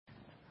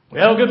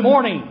Well, good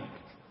morning.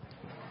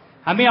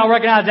 How many of y'all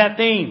recognize that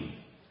theme?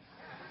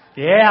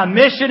 Yeah,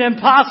 Mission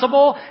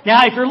Impossible.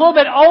 Now, if you're a little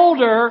bit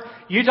older,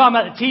 you're talking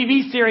about the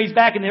TV series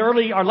back in the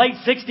early or late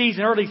 60s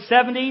and early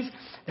 70s.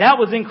 That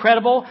was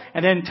incredible.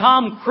 And then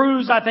Tom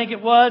Cruise, I think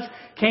it was,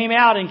 came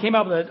out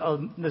with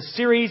the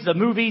series, the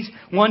movies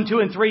 1, 2,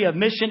 and 3 of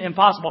Mission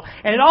Impossible.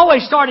 And it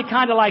always started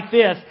kind of like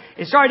this.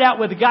 It started out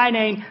with a guy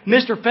named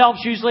Mr.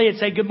 Phelps. Usually it'd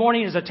say, good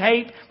morning, as a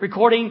tape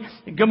recording.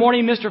 Good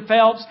morning, Mr.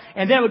 Phelps.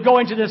 And then it would go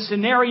into the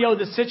scenario,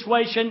 the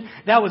situation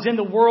that was in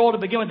the world to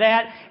begin with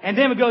that. And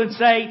then it would go and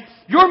say,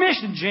 your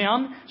mission,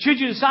 Jim, should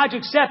you decide to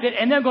accept it.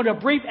 And then go to a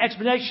brief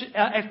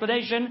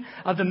explanation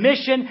of the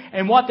mission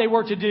and what they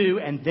were to do.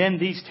 And then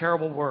these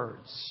terrible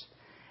words.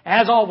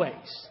 As always,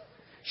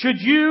 should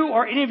you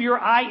or any of your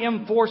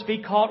IM force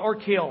be caught or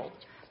killed,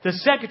 the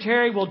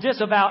secretary will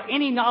disavow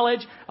any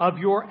knowledge of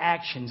your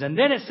actions. And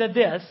then it said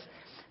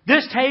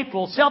this tape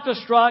will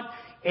self-destruct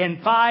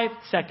in 5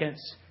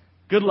 seconds.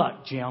 Good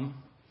luck, Jim.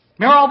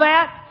 Remember all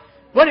that?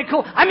 Wasn't it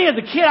cool? I mean, as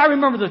a kid, I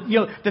remember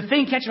the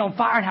thing catching on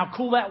fire and how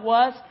cool that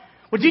was.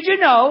 Well, did you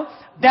know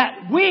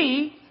that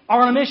we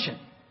are on a mission?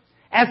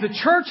 As the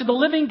Church of the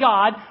Living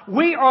God,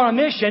 we are on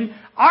a mission.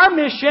 Our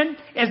mission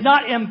is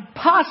not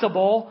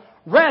impossible.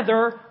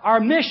 Rather, our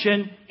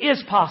mission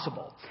is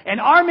possible. And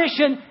our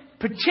mission,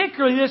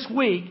 particularly this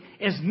week,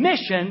 is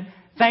Mission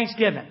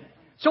Thanksgiving.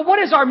 So what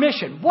is our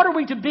mission? What are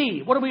we to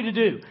be? What are we to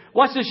do?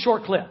 Watch this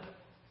short clip.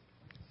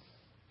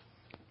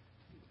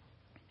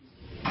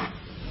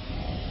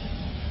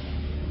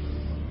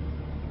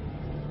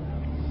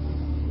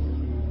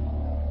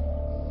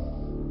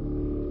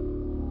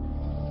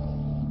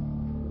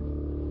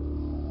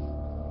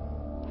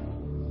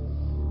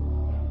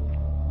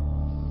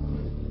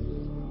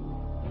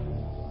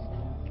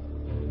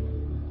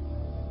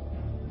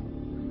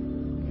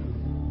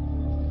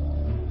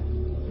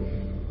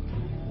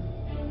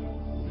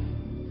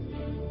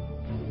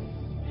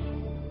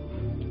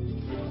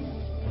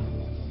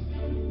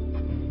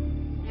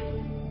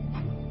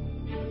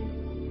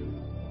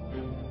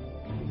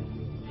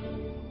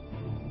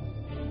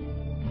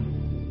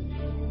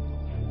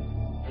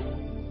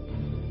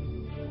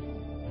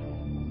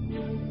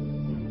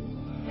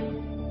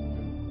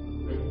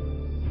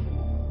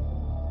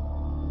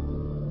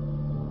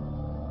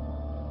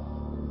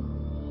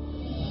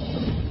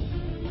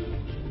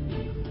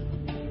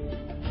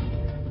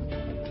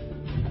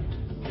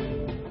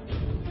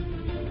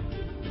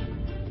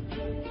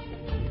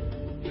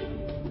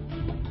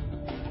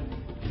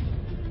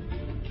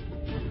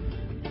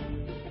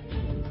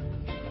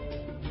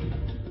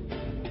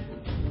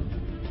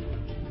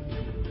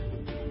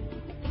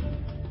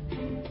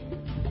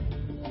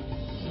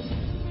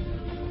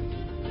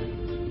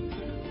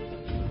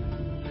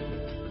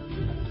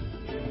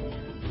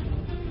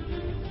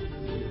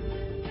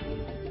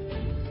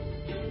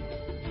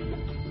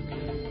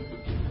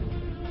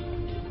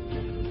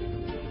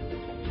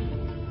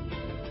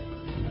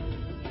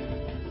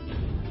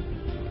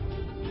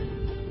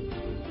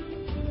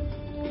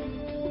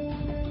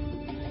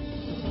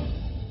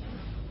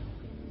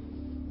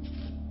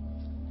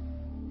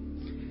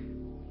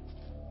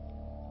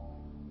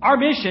 Our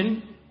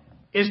mission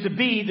is to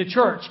be the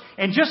church.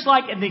 And just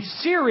like in the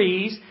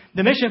series,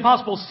 the Mission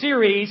Impossible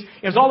series,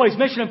 it was always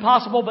Mission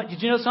Impossible, but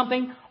did you know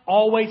something?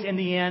 Always in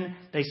the end,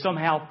 they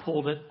somehow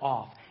pulled it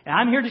off. And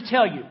I'm here to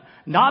tell you,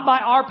 not by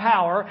our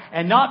power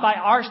and not by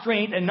our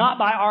strength and not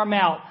by our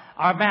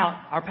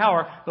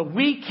power, but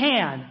we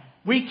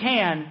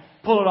can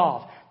pull it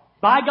off.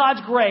 By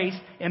God's grace,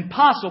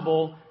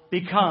 impossible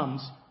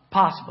becomes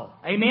possible.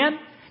 Amen?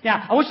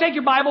 Now, I want you to take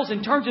your Bibles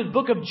and turn to the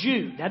book of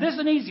Jude. Now, this is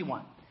an easy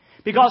one.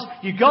 Because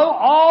you go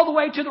all the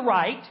way to the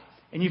right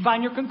and you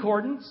find your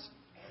concordance.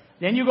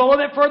 Then you go a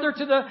little bit further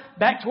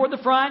back toward the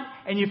front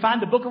and you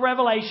find the book of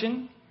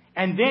Revelation.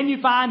 And then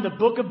you find the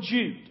book of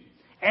Jude.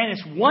 And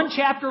it's 1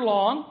 chapter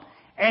long.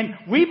 And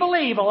we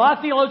believe, a lot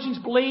of theologians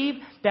believe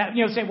that,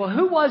 say, well,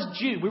 who was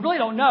Jude? We really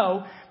don't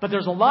know. But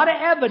there's a lot of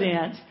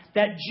evidence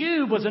that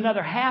Jude was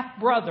another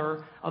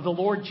half-brother of the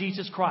Lord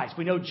Jesus Christ.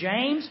 We know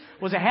James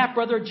was a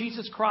half-brother of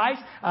Jesus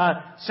Christ.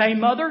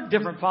 Same mother,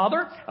 different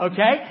father.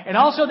 Okay? And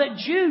also that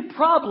Jude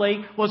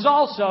probably was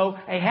also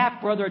a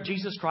half-brother of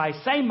Jesus Christ.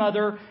 Same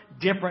mother,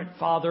 different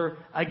father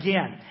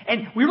again.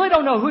 And we really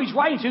don't know who he's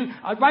writing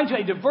to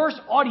a diverse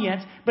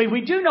audience, but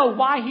we do know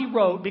why he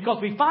wrote,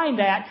 because we find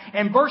that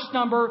in verse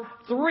number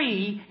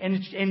 3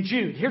 in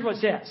Jude. Here's what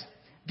it says.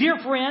 Dear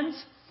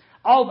friends,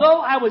 although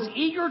I was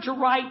eager to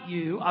write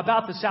you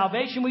about the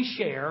salvation we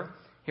share,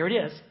 here it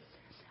is,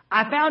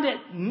 I found it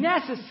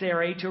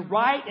necessary to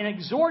write and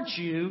exhort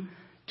you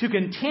to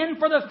contend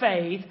for the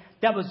faith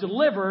that was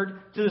delivered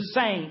to the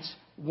saints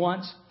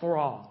once for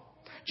all.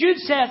 Jude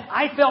says,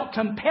 I felt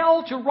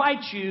compelled to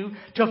write you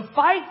to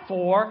fight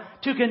for,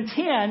 to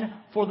contend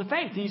for the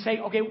faith. And you say,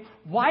 okay,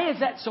 why is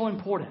that so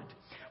important?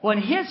 Well,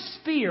 in his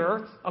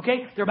sphere,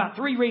 okay, there are about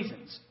 3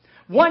 reasons.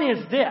 One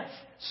is this.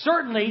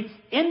 Certainly,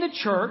 in the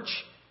church,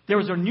 there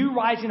was a new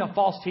rising of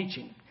false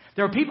teaching.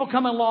 There are people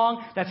coming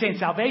along that saying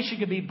salvation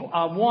can be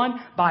won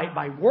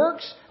by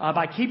works,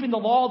 by keeping the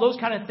law, those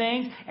kind of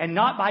things, and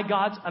not by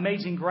God's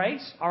amazing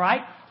grace. All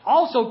right?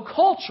 Also,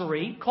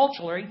 culturally, I'm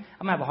going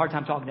to have a hard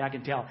time talking, I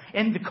can tell.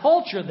 And the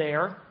culture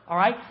there, all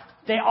right,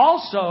 there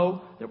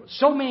were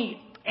so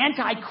many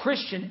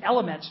anti-Christian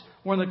elements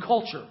were in the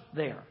culture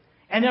there.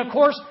 And then, of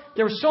course,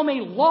 there were so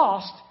many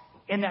lost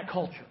in that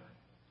culture.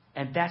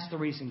 And that's the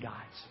reason, guys.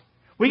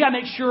 We got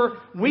to make sure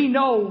we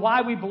know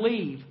why we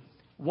believe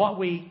what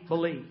we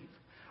believe.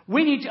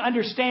 We need to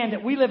understand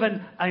that we live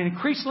in an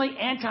increasingly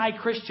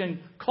anti-Christian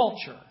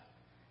culture.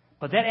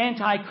 But that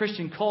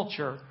anti-Christian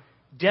culture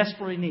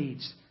desperately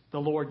needs the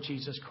Lord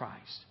Jesus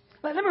Christ.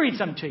 Let me read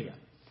something to you.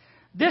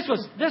 This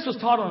was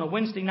taught on a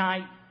Wednesday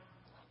night.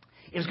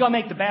 It was going to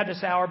make the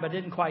Baptist hour, but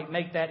didn't quite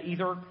make that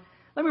either.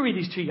 Let me read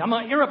these to you. I'm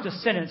going to interrupt a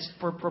sentence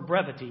for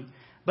brevity,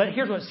 but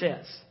here's what it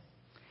says.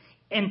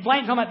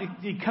 Talking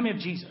about the coming of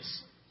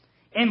Jesus.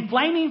 In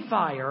flaming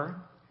fire,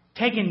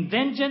 taking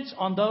vengeance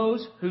on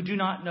those who do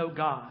not know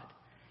God,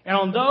 and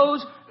on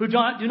those who do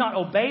not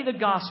obey the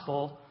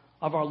gospel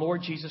of our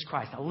Lord Jesus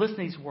Christ. Now listen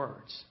to these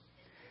words.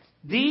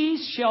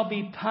 These shall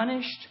be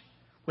punished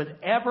with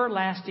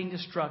everlasting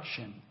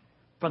destruction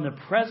from the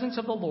presence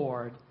of the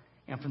Lord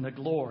and from the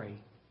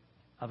glory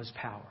of His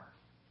power.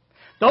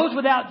 Those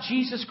without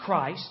Jesus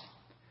Christ,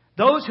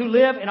 those who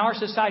live in our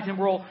society and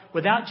world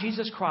without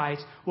Jesus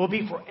Christ, will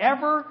be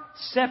forever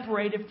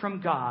separated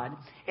from God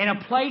in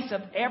a place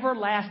of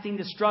everlasting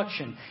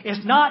destruction.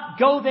 It's not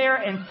go there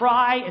and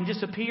fry and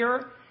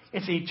disappear.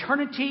 It's an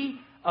eternity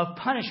of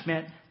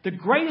punishment, the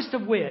greatest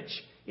of which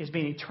is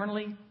being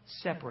eternally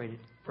separated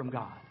from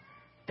God.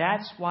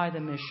 That's why the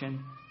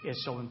mission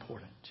is so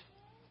important.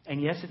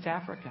 And yes, it's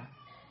Africa.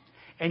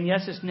 And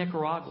yes, it's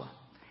Nicaragua.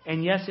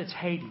 And yes, it's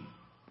Haiti.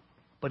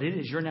 But it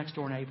is your next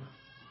door neighbor.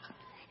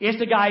 It's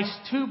the guys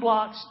 2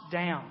 blocks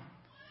down.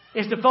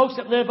 It's the folks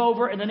that live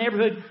over in the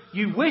neighborhood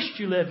you wished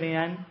you lived in.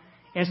 And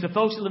it's the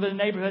folks that live in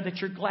the neighborhood that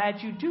you're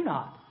glad you do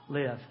not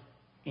live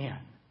in.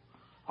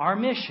 Our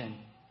mission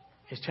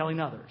is telling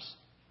others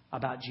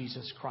about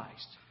Jesus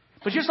Christ.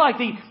 But just like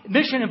the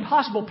Mission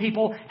Impossible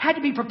people had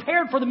to be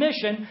prepared for the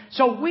mission,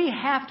 so we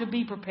have to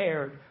be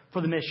prepared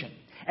for the mission.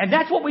 And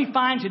that's what we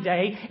find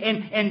today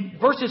in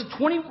verses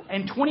 20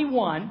 and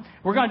 21.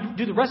 We're going to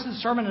do the rest of the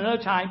sermon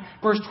another time.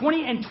 Verse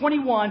 20 and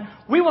 21,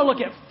 we will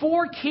look at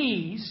 4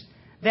 keys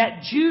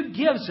that Jude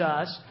gives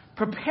us,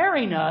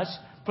 preparing us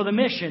for the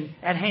mission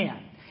at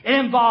hand. It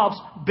involves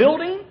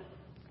building,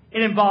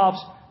 it involves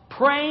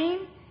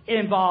praying, it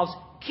involves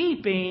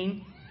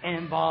keeping, and it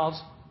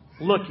involves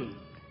looking.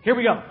 Here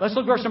we go. Let's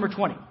look at verse number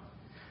 20.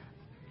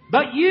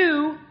 But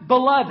you,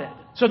 beloved.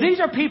 So these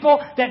are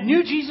people that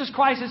knew Jesus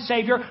Christ as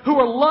Savior, who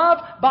were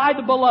loved by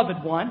the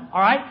Beloved One. All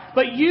right?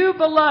 But you,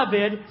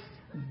 beloved,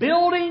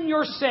 building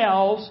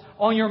yourselves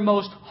on your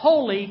most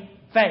holy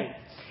faith.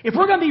 If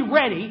we're going to be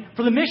ready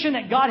for the mission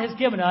that God has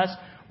given us,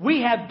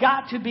 we have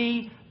got to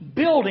be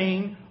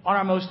building on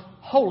our most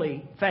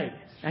holy faith.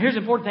 Now here's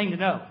an important thing to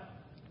know.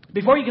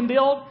 Before you can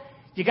build,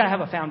 you got to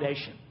have a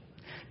foundation.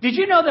 Did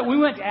you know that we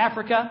went to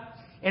Africa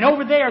and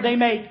over there they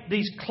made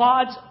these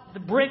clods, the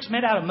bricks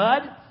made out of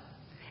mud?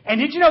 And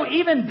did you know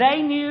even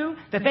they knew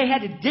that they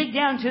had to dig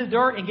down into the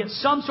dirt and get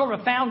some sort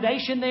of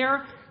foundation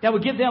there that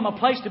would give them a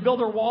place to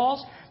build their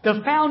walls?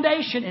 The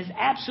foundation is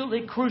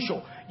absolutely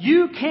crucial.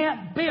 You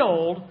can't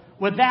build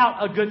without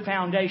a good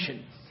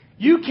foundation.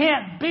 You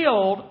can't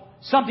build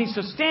something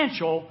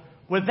substantial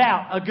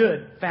without a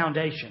good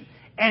foundation.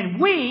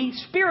 And we,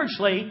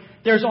 spiritually,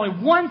 there's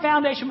only one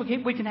foundation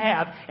we can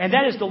have, and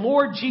that is the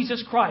Lord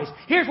Jesus Christ.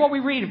 Here's what we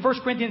read in 1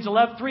 Corinthians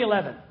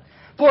 3:11.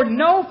 For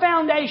no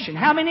foundation,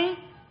 how many?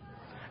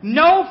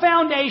 No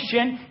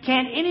foundation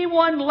can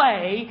anyone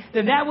lay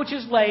than that which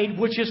is laid,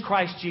 which is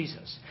Christ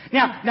Jesus.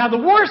 Now the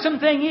worrisome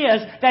thing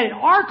is that in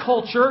our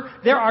culture,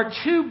 there are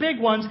 2 big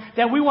ones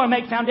that we want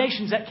to make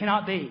foundations that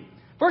cannot be.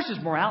 First is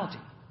morality.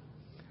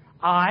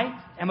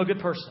 I am a good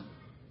person.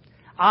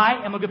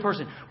 I am a good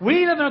person.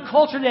 We live in a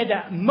culture today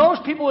that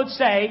most people would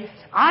say,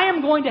 I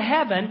am going to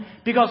heaven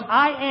because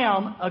I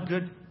am a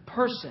good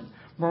person.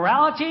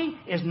 Morality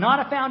is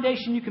not a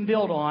foundation you can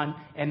build on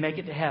and make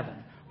it to heaven.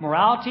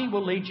 Morality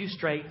will lead you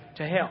straight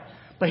to hell.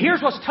 But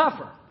here's what's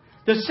tougher.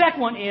 The second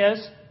one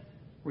is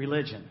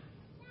religion.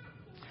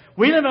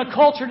 We live in a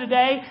culture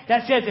today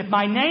that says if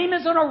my name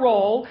is on a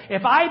roll,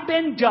 if I've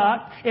been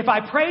ducked, if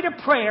I prayed a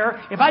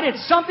prayer, if I did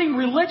something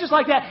religious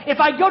like that, if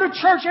I go to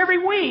church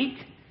every week,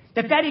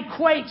 that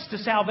equates to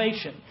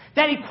salvation.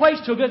 That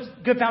equates to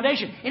a good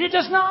foundation. And it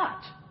does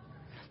not.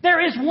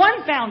 There is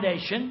one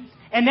foundation,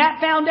 and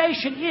that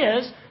foundation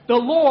is the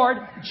Lord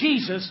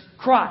Jesus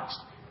Christ.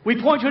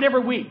 We point to it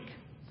every week.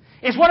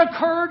 It's what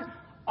occurred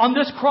on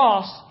this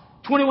cross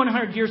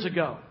 2,100 years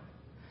ago.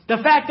 The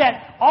fact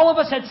that all of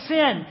us had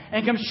sinned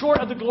and come short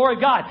of the glory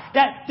of God.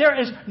 That there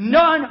is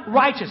none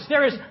righteous.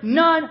 There is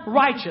none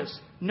righteous.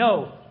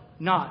 No,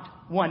 not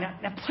one.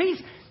 Now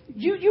please,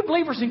 you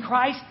believers in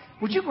Christ,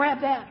 would you grab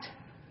that?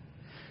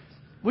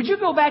 Would you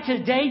go back to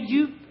the day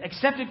you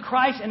accepted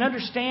Christ and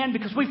understand?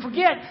 Because we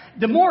forget,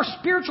 the more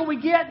spiritual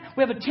we get,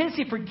 we have a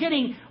tendency of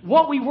forgetting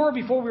what we were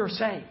before we were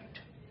saved.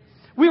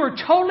 We were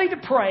totally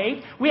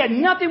depraved. We had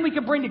nothing we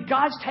could bring to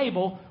God's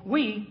table.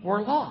 We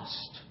were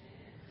lost.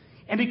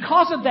 And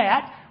because of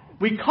that,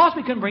 because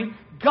we couldn't bring,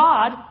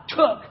 God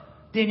took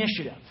the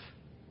initiative.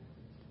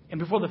 And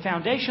before the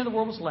foundation of the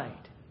world was laid,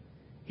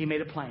 He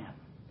made a plan.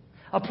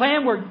 A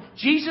plan where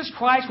Jesus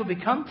Christ would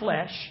become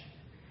flesh,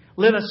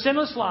 live a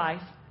sinless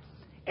life,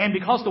 and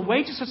because the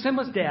wages of sin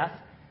was death,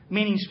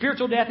 meaning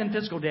spiritual death and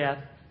physical death,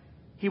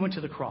 He went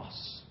to the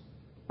cross.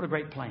 What a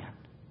great plan.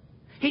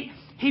 He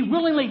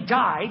willingly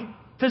died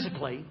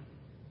physically,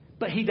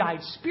 but He died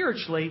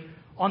spiritually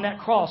on that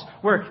cross,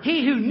 where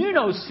He who knew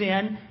no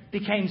sin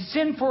became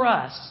sin for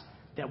us,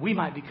 that we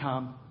might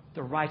become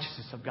the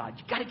righteousness of God.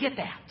 You've got to get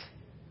that.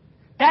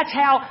 That's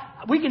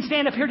how we can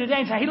stand up here today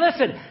and say, hey,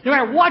 listen, no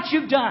matter what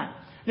you've done,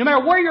 no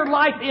matter where your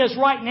life is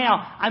right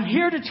now, I'm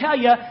here to tell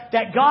you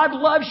that God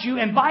loves you,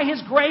 and by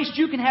His grace,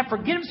 you can have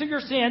forgiveness of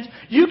your sins.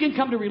 You can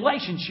come to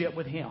relationship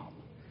with Him.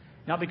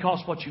 Not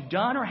because of what you've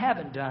done or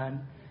haven't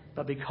done,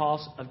 but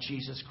because of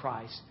Jesus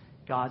Christ,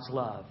 God's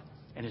love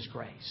and His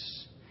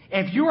grace.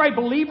 And if you're a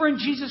believer in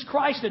Jesus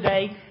Christ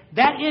today,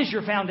 that is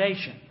your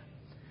foundation.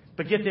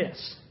 But get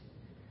this,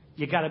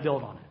 you got to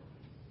build on it.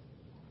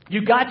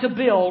 You got to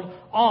build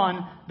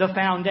on the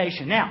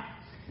foundation. Now,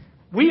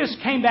 we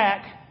just came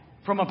back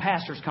from a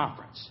pastor's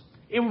conference.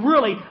 It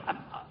really,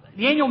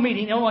 the annual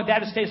meeting, Illinois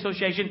Baptist State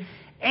Association,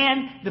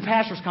 and the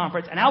pastor's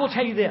conference. And I will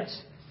tell you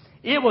this,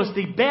 it was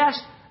the best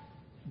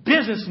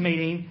business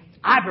meeting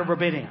I've ever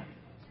been in.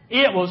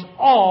 It was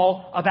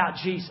all about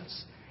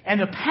Jesus. And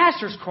the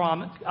pastor's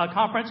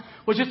conference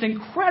was just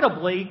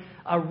incredibly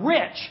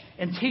rich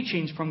in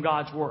teachings from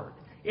God's Word.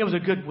 It was a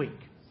good week.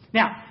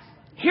 Now,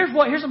 here's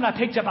something I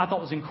picked up I thought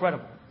was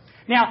incredible.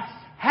 Now,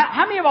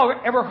 how many of you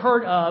have ever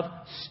heard of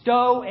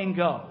Stow and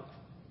Go?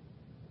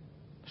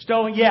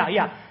 Stow and, yeah.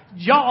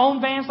 Y'all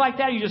own vans like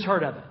that, or you just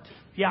heard of it?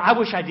 Yeah, I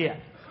wish I did.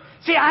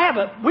 See,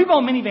 we've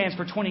owned minivans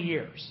for 20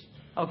 years.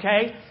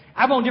 Okay?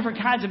 I've owned different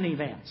kinds of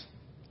minivans.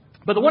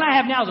 But the one I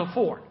have now is a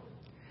Ford.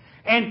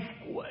 And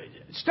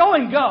Stow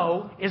and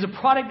Go is a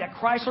product that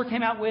Chrysler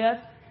came out with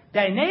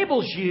that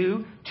enables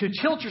you to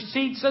tilt your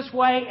seats this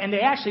way, and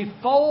they actually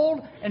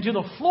fold into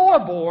the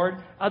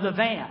floorboard of the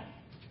van.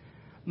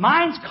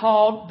 Mine's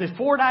called, the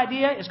Ford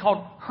idea is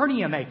called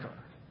Hernia Maker.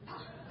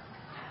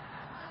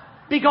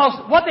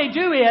 Because what they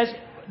do is,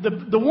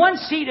 the one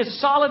seat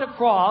is solid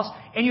across,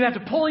 and you have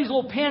to pull these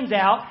little pins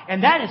out,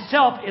 and that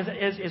itself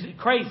is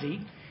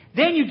crazy.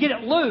 Then you get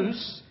it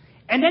loose,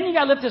 and then you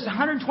got to lift this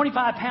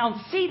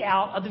 125-pound seat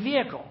out of the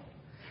vehicle.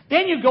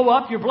 Then you go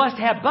up, you're blessed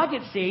to have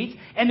bucket seats,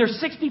 and they're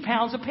 60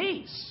 pounds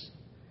apiece.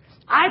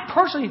 I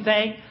personally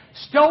think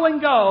Stow and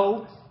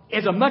Go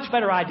is a much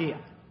better idea.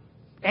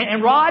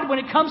 And Rod, when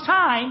it comes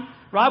time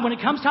for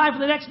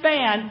the next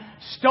band,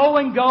 Stow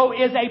and Go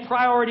is a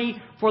priority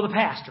for the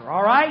pastor.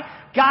 All right?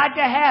 Got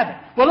to have it.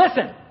 Well,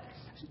 listen.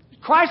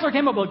 Chrysler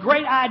came up with a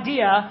great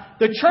idea.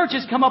 The church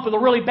has come up with a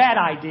really bad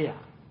idea.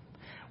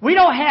 We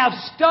don't have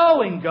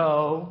Stow and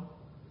Go.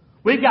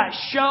 We've got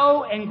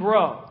Show and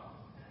Grow.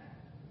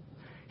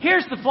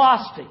 Here's the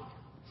philosophy.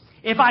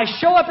 If I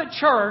show up at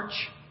church,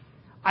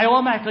 I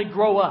automatically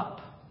grow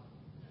up.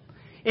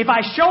 If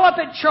I show up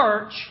at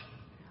church,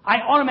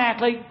 I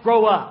automatically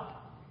grow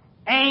up.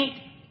 Ain't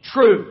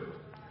true.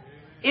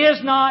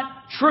 Is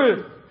not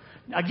true.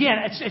 Again,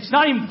 it's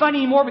not even funny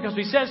anymore because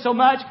we said so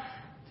much.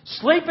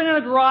 Sleeping in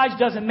a garage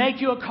doesn't make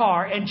you a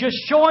car. And just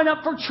showing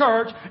up for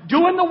church,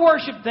 doing the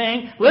worship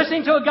thing,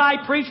 listening to a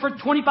guy preach for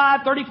 25,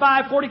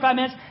 35, 45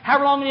 minutes,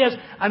 however long it is,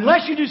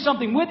 unless you do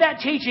something with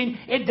that teaching,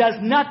 it does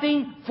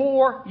nothing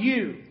for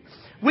you.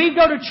 We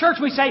go to church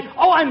and we say,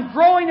 oh, I'm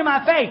growing in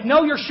my faith.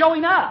 No, you're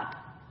showing up.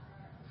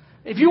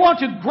 If you want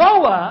to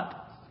grow up,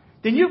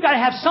 then you've got to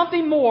have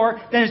something more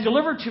than is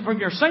delivered from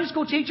your Sunday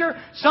school teacher,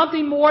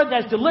 something more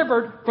that's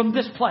delivered from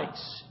this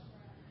place.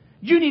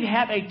 You need to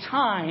have a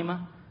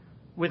time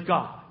with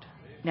God.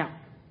 Now,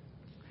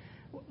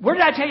 where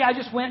did I tell you I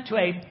just went to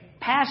a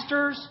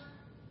pastor's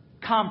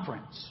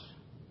conference?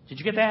 Did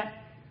you get that?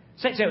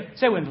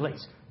 Say with me,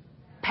 please.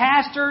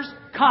 Pastor's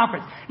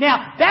conference.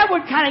 Now, that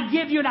would kind of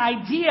give you an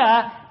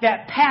idea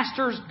that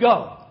pastors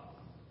go.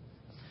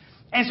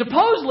 And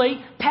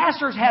supposedly,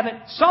 pastors have it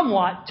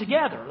somewhat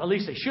together. At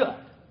least they should.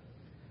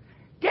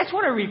 Guess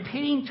what a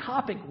repeating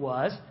topic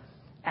was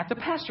at the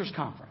pastor's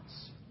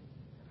conference?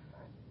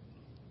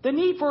 The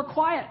need for a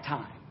quiet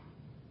time.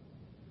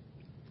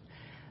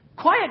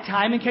 Quiet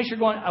time, in case you're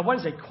going, what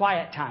is a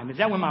quiet time? Is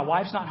that when my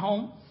wife's not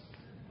home?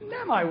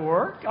 That might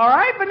work. All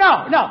right, but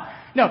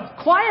no.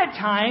 Quiet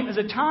time is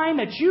a time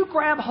that you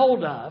grab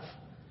hold of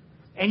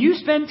and you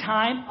spend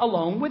time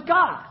alone with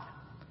God.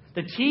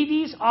 The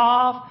TV's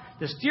off.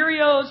 The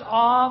stereo's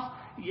off.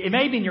 It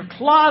may be in your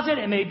closet.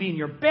 It may be in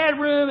your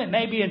bedroom. It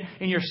may be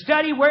in your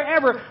study,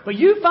 wherever. But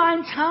you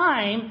find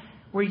time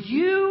where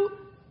you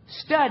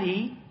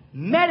study,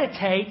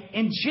 meditate,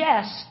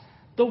 ingest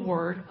the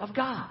Word of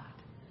God.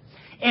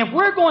 And if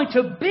we're going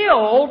to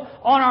build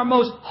on our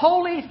most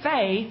holy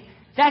faith,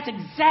 that's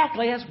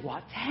exactly as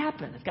what's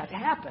happened. It's got to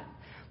happen.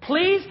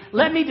 Please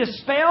let me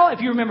dispel, if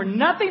you remember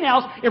nothing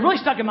else, it really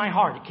stuck in my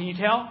heart. Can you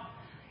tell?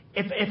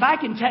 If I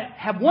can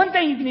have one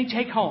thing you need to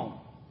take home,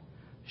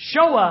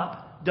 show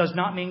up does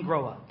not mean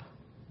grow up.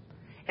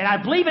 And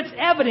I believe it's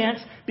evident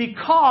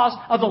because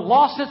of the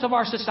lostness of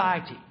our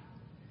society.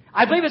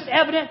 I believe it's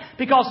evident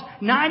because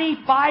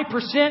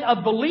 95%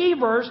 of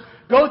believers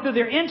go through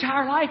their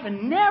entire life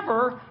and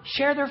never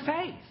share their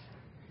faith.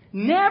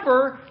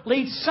 Never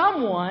lead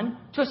someone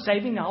to a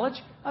saving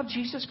knowledge of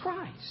Jesus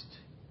Christ.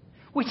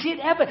 We see it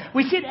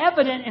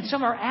evident in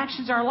some of our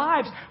actions in our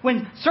lives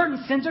when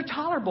certain sins are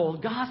tolerable.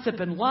 Gossip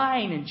and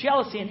lying and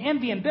jealousy and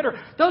envy and bitter.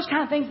 Those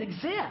kind of things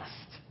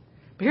exist.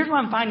 But here's what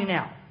I'm finding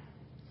out.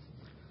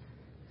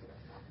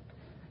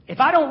 If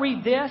I don't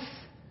read this,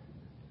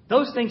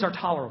 those things are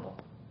tolerable.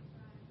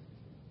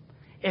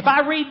 If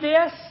I read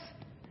this,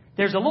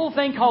 there's a little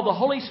thing called the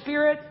Holy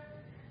Spirit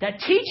that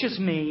teaches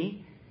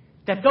me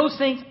that those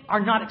things are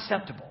not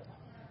acceptable.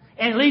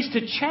 And it leads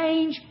to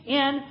change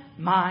in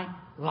my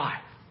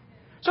life.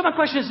 So my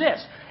question is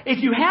this.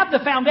 If you have the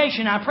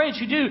foundation, I pray that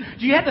you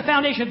do you have the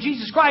foundation of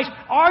Jesus Christ?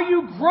 Are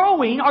you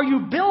growing? Are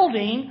you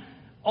building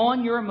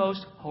on your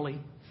most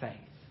holy faith?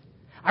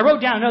 I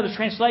wrote down another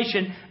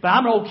translation, but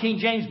I'm an old King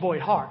James boy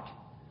at heart.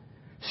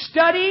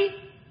 Study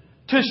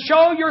to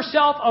show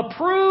yourself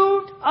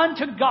approved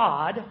unto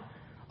God,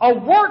 a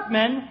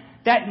workman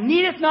that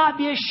needeth not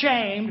be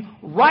ashamed,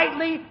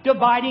 rightly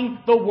dividing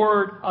the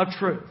word of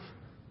truth.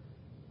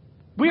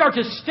 We are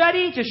to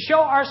study to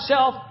show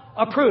ourselves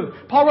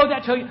approved. Paul wrote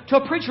that to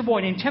a preacher boy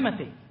named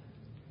Timothy.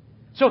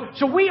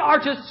 So we are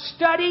to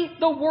study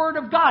the Word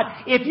of God.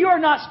 If you are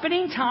not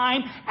spending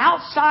time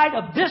outside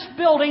of this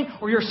building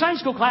or your Sunday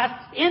school class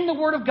in the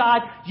Word of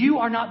God, you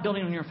are not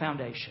building on your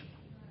foundation.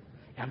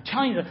 And I'm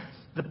telling you,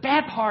 the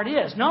bad part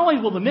is, not only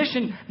will the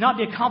mission not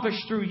be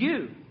accomplished through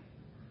you,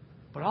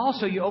 but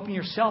also you open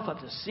yourself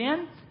up to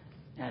sin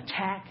and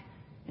attack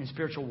and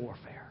spiritual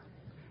warfare.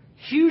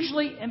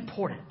 Hugely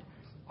important.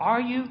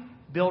 Are you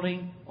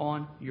building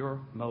on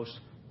your most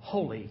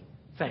holy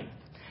faith?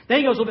 Then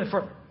he goes a little bit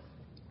further.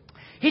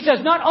 He says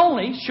not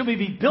only should we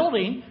be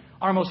building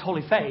our most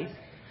holy faith,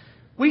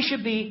 we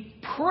should be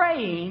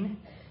praying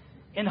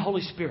in the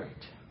Holy Spirit.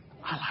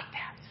 I like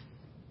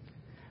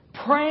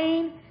that.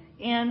 Praying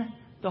in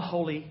the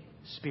Holy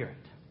Spirit.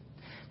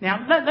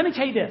 Now, let me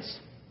tell you this.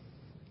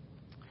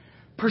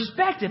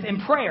 Perspective in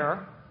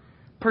prayer,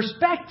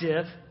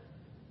 perspective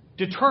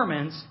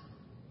determines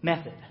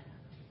method.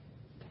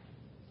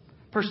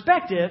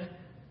 Perspective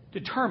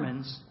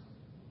determines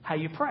how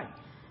you pray.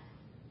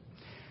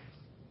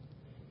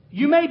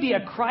 You may be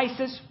a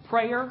crisis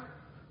prayer.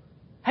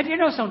 Have you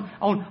noticed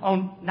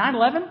on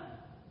 9/11?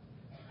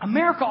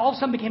 America all of a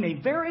sudden became a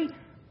very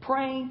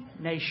praying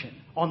nation.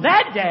 On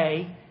that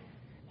day,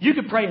 you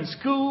could pray in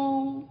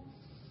school.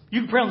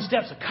 You could pray on the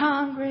steps of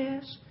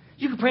Congress.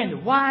 You could pray in the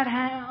White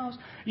House.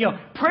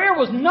 Prayer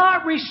was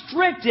not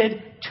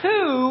restricted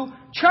to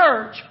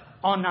church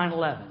on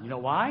 9/11. You know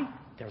why?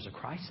 There was a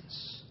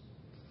crisis.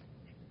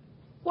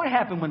 What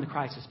happened when the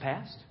crisis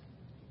passed?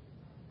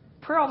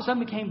 Prayer all of a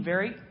sudden became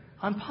very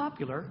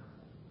unpopular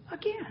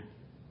again.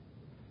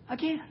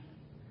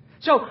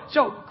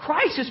 So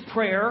crisis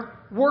prayer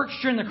works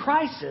during the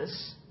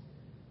crisis,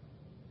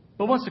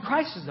 but once the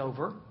crisis is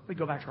over, we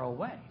go back to our old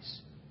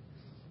ways.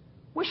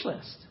 Wish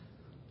list.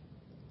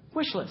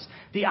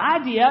 The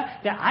idea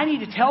that I need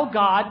to tell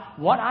God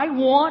what I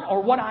want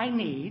or what I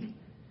need,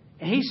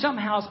 and He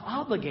somehow is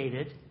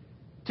obligated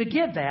to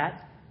give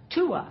that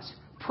to us.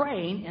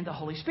 Praying in the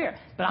Holy Spirit.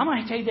 But I'm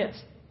going to tell you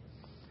this.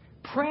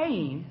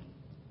 Praying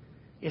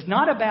is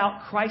not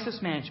about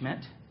crisis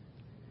management.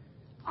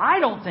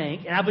 I don't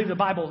think, and I believe the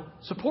Bible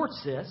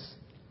supports this,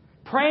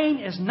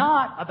 praying is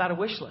not about a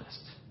wish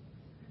list.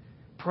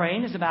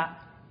 Praying is about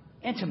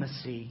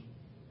intimacy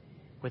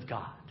with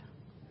God.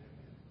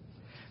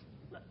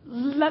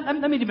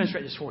 Let me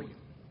demonstrate this for you.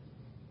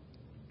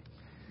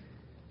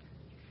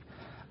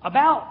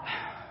 About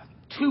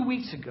 2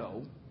 weeks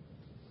ago,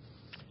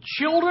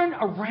 children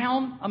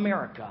around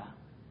America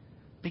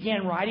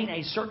began writing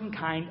a certain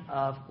kind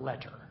of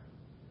letter.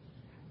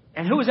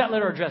 And who was that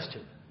letter addressed to?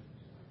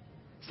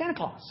 Santa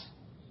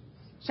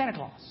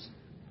Claus.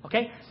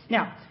 Okay?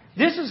 Now,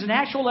 this is an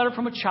actual letter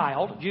from a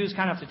child. Jews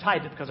kind of have to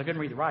type it because I couldn't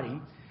read the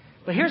writing.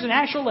 But here's an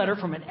actual letter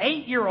from an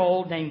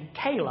 8-year-old named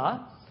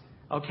Kayla.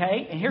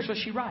 Okay? And here's what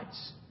she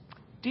writes.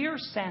 Dear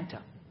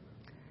Santa.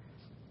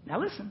 Now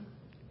listen.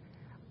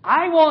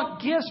 I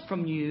want gifts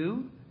from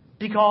you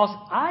because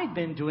I've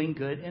been doing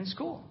good in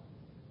school.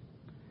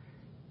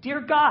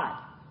 Dear God,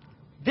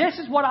 this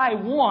is what I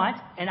want,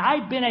 and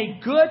I've been a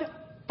good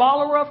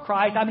follower of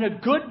Christ. I've been a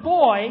good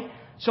boy,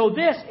 so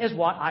this is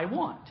what I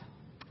want.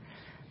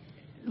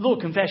 A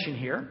little confession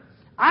here.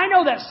 I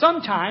know that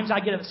sometimes I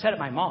get upset at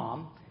my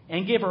mom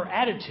and give her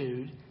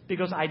attitude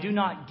because I do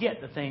not get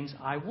the things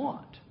I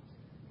want.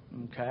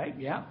 Okay,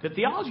 yeah, good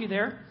theology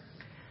there.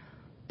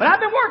 But I've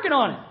been working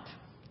on it,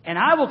 and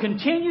I will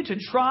continue to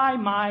try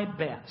my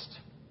best.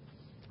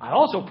 I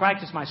also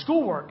practice my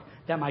schoolwork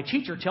that my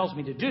teacher tells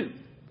me to do,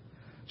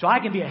 so I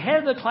can be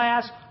ahead of the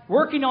class,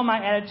 working on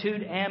my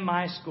attitude and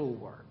my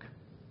schoolwork.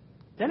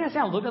 Doesn't that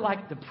sound a little bit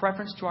like the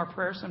preference to our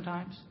prayers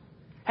sometimes?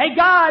 Hey,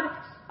 God,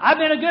 I've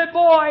been a good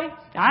boy.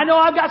 I know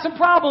I've got some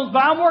problems, but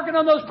I'm working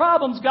on those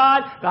problems,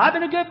 God. But I've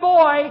been a good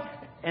boy,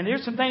 and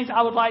there's some things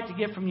I would like to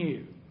get from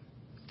you.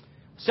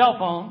 Cell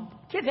phone.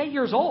 Kid's 8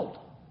 years old.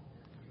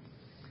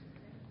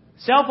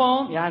 Cell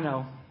phone. Yeah, I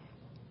know.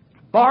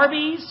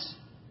 Barbies.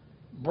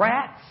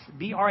 Bratz.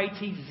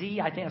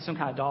 B-R-A-T-Z. I think that's some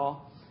kind of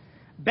doll.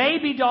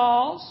 Baby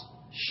dolls.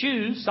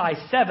 Shoes, size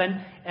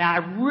 7. And I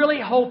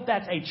really hope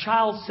that's a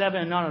child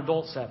 7 and not an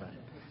adult 7.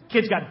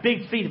 Kid's got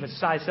big feet if it's a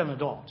size 7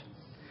 adult.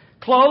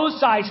 Clothes,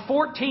 size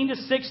 14 to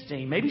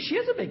 16. Maybe she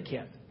is a big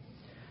kid.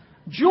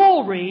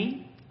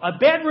 Jewelry, a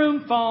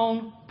bedroom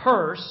phone,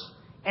 purse,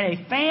 and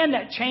a fan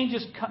that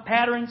changes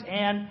patterns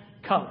and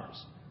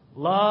colors.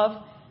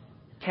 Love,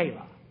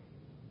 Kayla.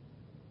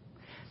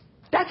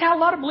 That's how a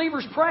lot of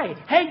believers pray.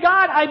 Hey,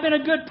 God, I've been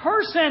a good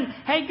person.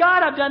 Hey,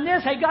 God, I've done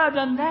this. Hey, God, I've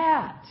done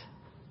that.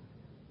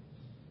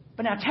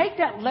 But now take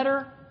that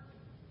letter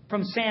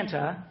from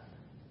Santa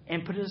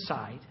and put it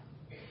aside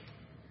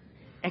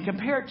and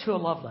compare it to a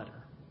love letter.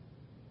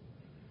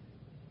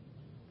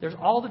 There's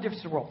all the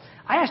difference in the world.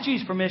 I asked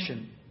Jesus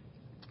permission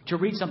to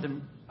read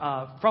something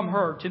from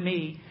her to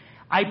me.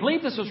 I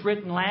believe this was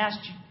written last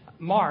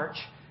March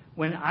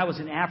when I was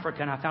in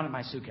Africa and I found it in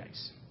my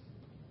suitcase.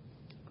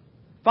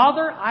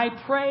 Father, I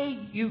pray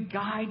you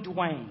guide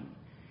Dwayne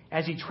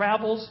as he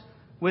travels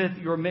with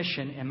your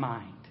mission in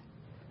mind.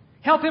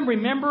 Help him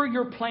remember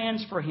your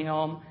plans for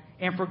him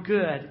and for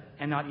good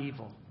and not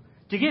evil,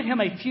 to give him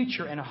a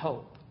future and a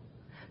hope.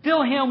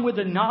 Fill him with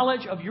the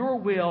knowledge of your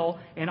will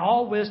and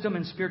all wisdom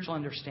and spiritual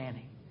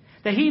understanding,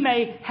 that he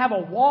may have a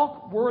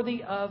walk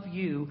worthy of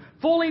you,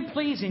 fully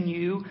pleasing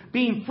you,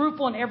 being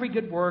fruitful in every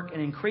good work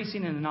and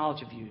increasing in the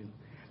knowledge of you.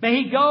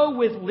 May he go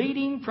with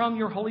leading from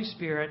your Holy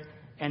Spirit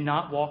and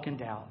not walk in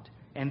doubt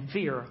and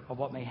fear of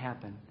what may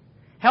happen.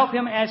 Help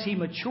him as he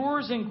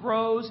matures and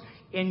grows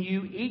in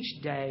you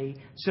each day,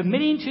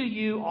 submitting to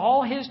you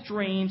all his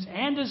dreams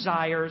and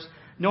desires,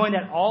 knowing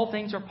that all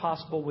things are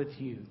possible with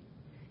you.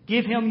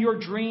 Give him your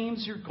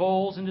dreams, your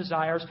goals, and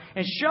desires,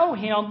 and show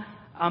him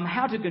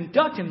how to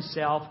conduct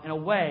himself in a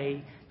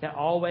way that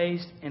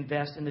always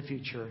invests in the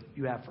future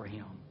you have for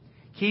him.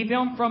 Keep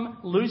him from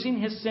losing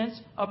his sense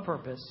of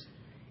purpose,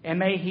 and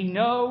may he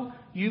know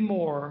you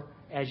more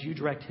as you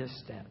direct his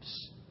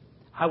steps.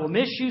 I will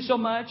miss you so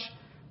much,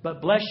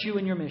 but bless you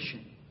in your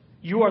mission.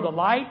 You are the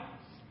light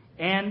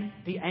and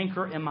the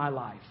anchor in my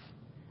life.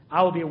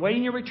 I will be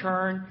awaiting your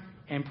return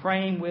and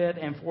praying with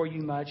and for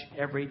you much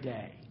every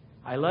day.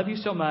 I love you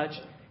so much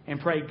and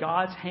pray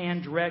God's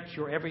hand direct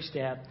your every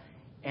step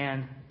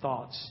and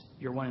thoughts.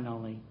 Your one and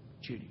only,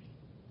 Judy.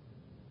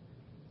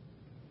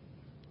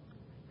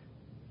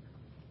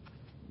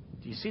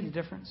 Do you see the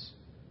difference?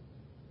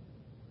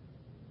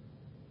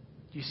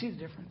 Do you see the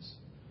difference?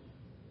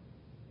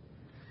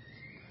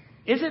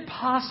 Is it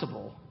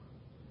possible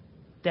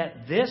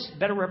that this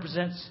better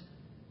represents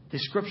the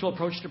scriptural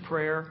approach to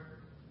prayer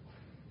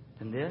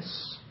than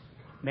this?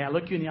 May I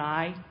look you in the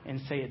eye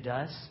and say it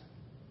does?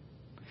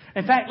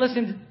 In fact,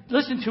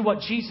 listen to what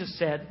Jesus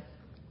said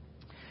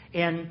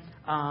in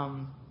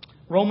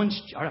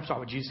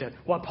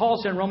what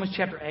Paul said in Romans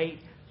chapter 8,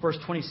 verse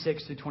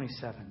 26 through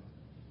 27.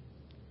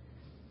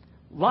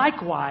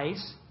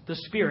 Likewise, the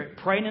Spirit,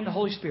 praying in the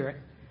Holy Spirit,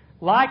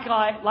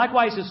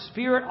 likewise the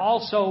Spirit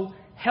also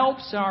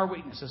helps in our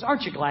weaknesses.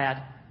 Aren't you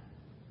glad?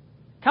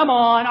 Come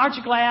on, aren't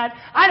you glad?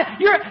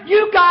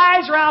 You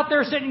guys are out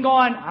there sitting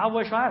going, I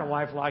wish I had a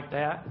wife like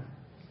that.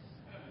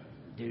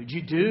 Dude,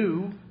 you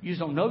do. You just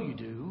don't know you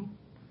do.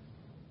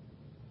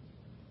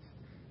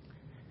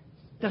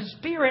 The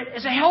Spirit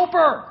is a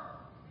helper.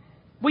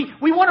 We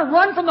want to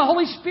run from the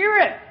Holy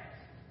Spirit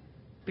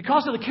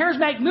because of the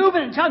charismatic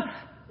movement and tongue.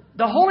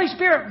 The Holy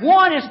Spirit,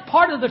 one, is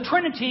part of the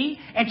Trinity,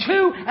 and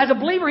two, as a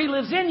believer, He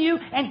lives in you,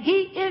 and He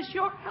is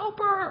your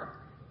helper.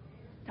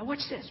 Now watch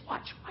this.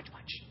 Watch.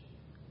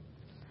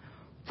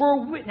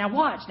 Now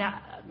watch.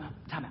 Now,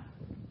 time out.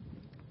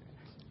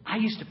 I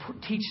used to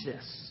teach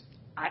this.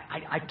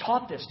 I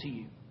taught this to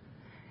you.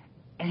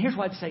 And here's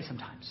what I'd say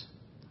sometimes.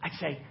 I'd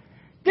say,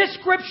 this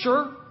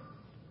Scripture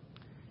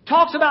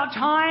talks about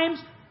times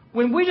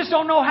when we just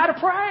don't know how to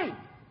pray.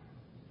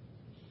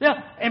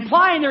 Now,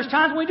 implying there's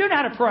times when we do know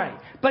how to pray.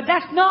 But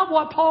that's not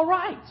what Paul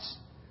writes.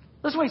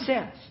 Listen to what he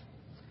says.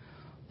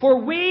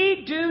 For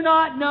we do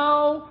not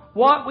know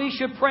what we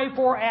should pray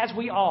for as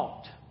we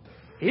ought.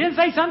 He didn't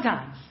say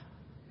sometimes.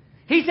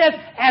 He says,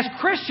 as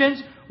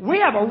Christians, we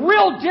have a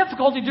real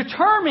difficulty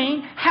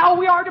determining how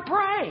we are to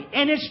pray.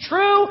 And it's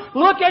true.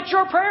 Look at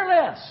your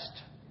prayer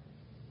list.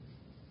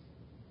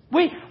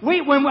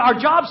 When our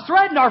job's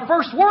threatened, our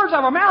first words out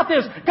of our mouth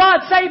is,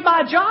 God, save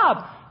my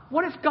job.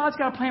 What if God's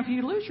got a plan for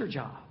you to lose your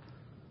job?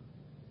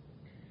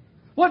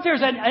 What if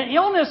there's an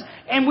illness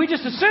and we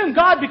just assume,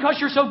 God, because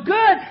you're so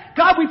good,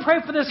 God, we pray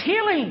for this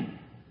healing.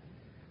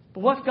 But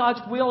what if God's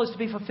will is to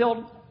be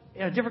fulfilled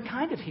in a different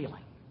kind of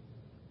healing?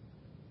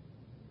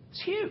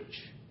 It's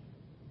huge.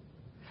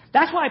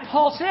 That's why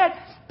Paul said,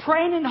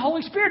 praying in the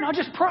Holy Spirit, not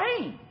just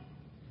praying.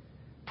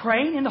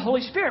 Praying in the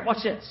Holy Spirit.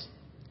 Watch this.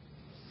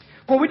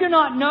 For we do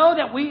not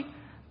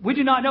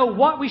know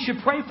what we should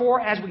pray for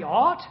as we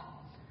ought,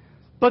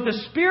 but the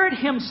Spirit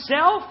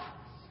Himself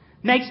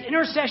makes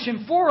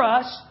intercession for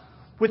us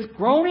with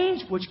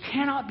groanings which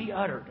cannot be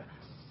uttered.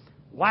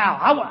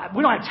 Wow,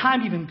 we don't have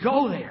time to even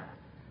go there.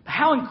 But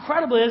how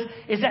incredible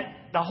it is that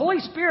the Holy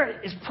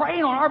Spirit is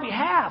praying on our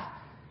behalf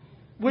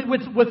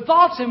with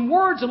thoughts and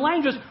words and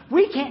languages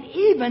we can't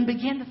even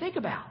begin to think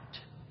about.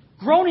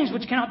 Groanings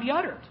which cannot be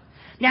uttered.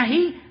 Now,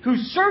 He who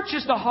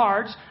searches the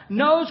hearts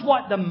knows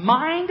what the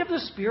mind of the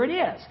Spirit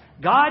is.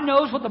 God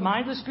knows what the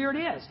mind of the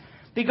Spirit is.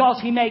 Because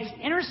He makes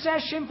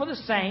intercession for the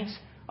saints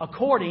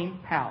according,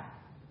 how?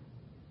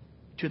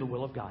 To the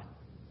will of God.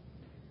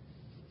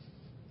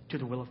 To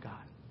the will of God.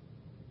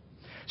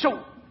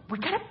 So,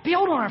 we've got to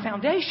build on our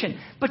foundation.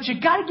 But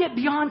you've got to get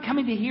beyond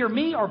coming to hear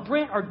me or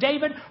Brent or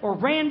David or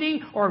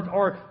Randy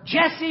or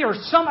Jesse or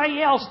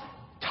somebody else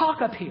talk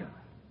up here.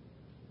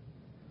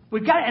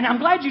 We've got, and I'm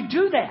glad you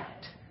do that.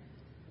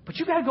 But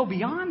you've got to go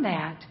beyond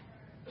that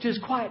to this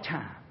quiet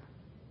time.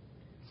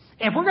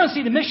 And if we're going to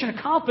see the mission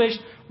accomplished,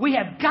 we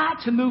have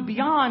got to move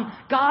beyond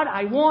God,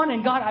 I want,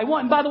 and God, I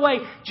want. And by the way,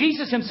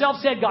 Jesus Himself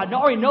said God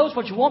already knows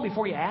what you want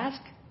before you ask.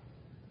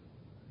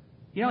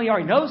 You know, He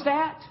already knows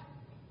that.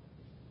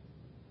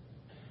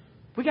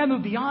 We've got to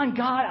move beyond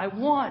God, I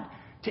want,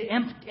 to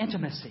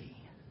intimacy.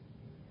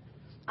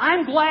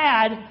 I'm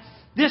glad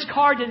this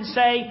card didn't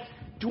say,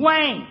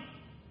 Dwayne,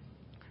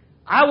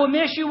 I will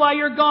miss you while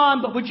you're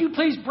gone, but would you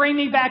please bring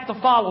me back the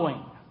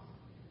following?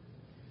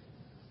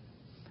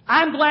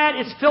 I'm glad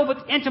it's filled with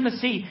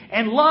intimacy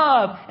and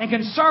love and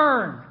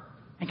concern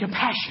and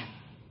compassion.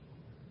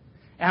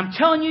 And I'm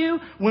telling you,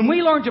 when we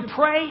learn to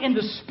pray in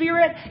the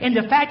Spirit, in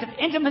the fact of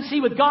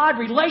intimacy with God,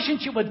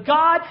 relationship with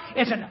God,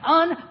 it's an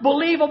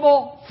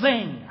unbelievable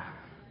thing.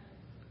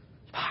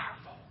 It's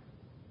powerful.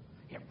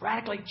 It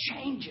radically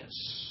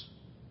changes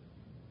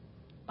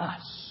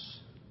us.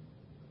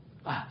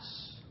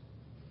 Us.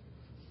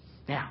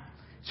 Now,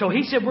 so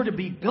He said we're to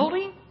be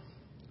building,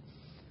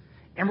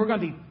 and we're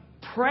going to be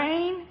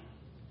praying,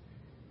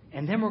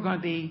 and then we're going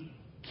to be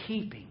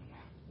keeping.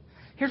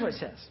 Here's what it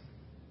says.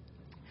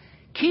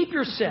 Keep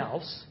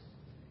yourselves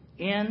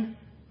in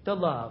the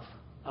love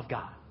of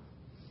God.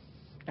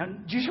 Now,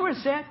 do you see what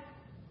it said?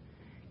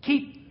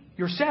 Keep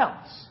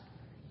yourselves.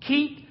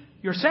 Keep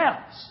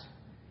yourselves.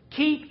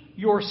 Keep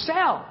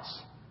yourselves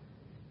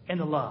in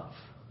the love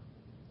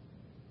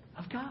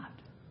of God.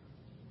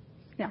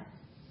 Now,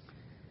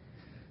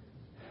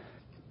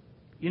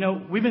 you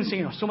know, we've been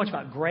singing so much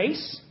about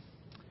grace.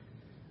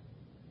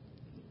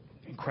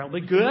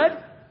 Incredibly good.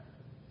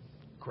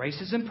 Grace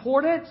is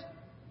important.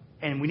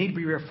 And we need to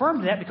be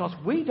reaffirmed to that because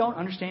we don't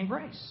understand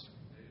grace.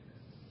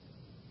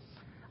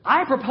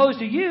 I propose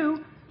to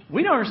you,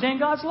 we don't understand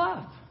God's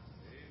love.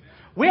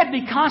 We have to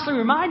be constantly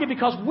reminded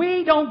because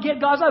we don't get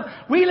God's love.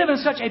 We live in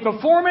such a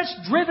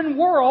performance-driven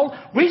world,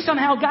 we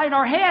somehow got in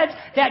our heads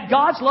that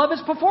God's love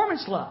is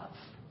performance love.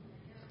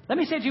 Let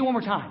me say it to you one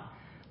more time.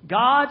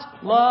 God's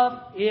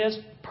love is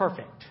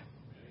perfect.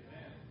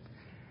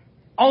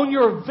 On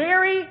your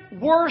very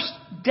worst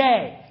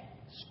day,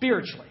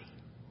 spiritually,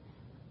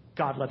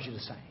 God loves you the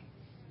same.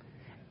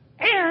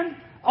 And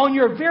on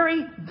your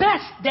very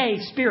best day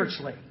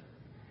spiritually,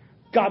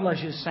 God loves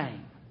you the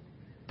same.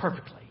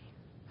 Perfectly.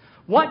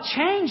 What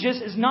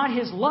changes is not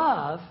His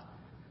love.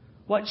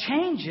 What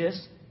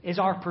changes is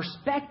our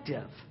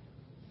perspective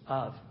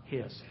of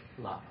His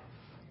love.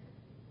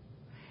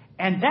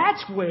 And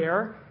that's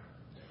where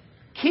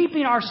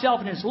keeping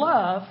ourselves in His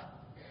love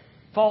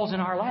falls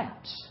in our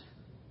laps.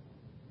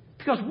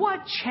 Because what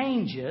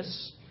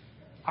changes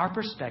our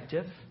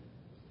perspective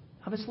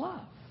of His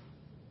love?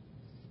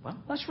 Well,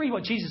 let's read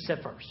what Jesus said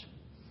first.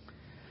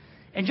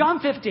 In John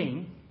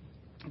 15,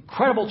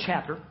 incredible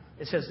chapter,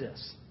 it says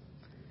this.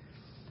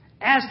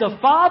 As the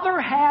Father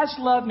has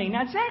loved me.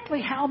 Now, exactly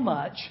how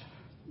much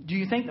do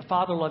you think the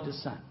Father loved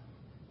His Son?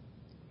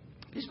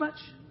 This much?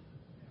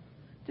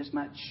 This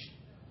much?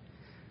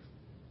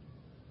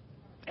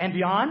 And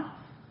beyond?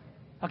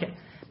 Okay.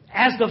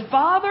 As the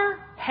Father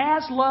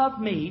has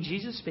loved me,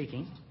 Jesus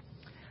speaking,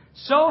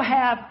 so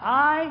have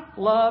I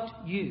loved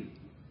you.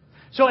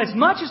 So as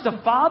much as the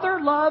Father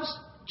loves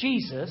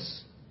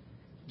Jesus,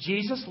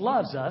 Jesus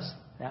loves us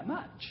that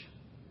much.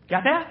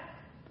 Got that?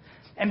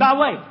 And by the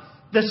way,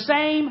 the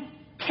same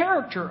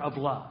character of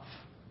love.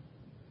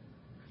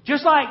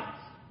 Just like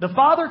the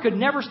Father could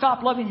never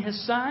stop loving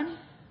His Son,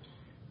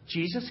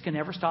 Jesus can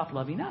never stop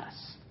loving us.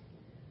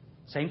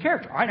 Same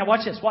character. All right, now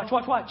watch this. Watch.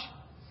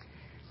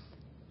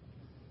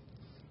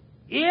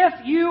 If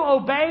you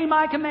obey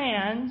my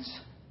commands,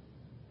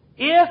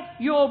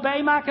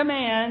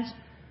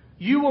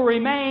 you will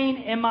remain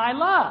in my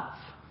love.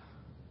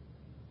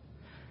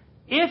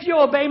 If you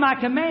obey my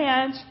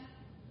commands,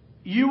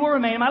 you will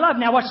remain in my love.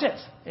 Now watch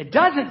this. It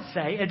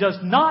does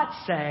not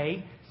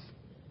say,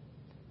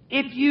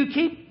 if you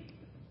keep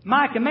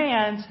my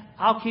commands,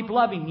 I'll keep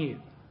loving you.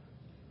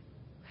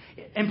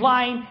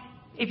 Implying,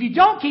 if you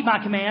don't keep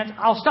my commands,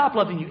 I'll stop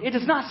loving you. It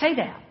does not say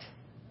that.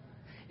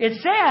 It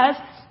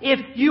says,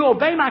 if you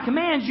obey my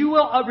commands, you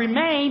will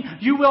remain.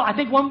 You will, I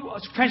think one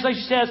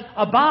translation says,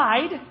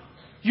 abide.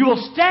 You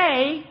will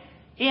stay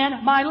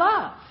in my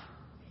love.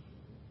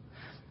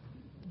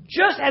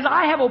 Just as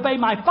I have obeyed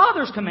my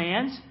Father's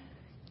commands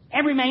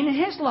and remain in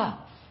His love.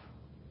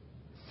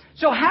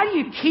 So how do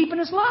you keep in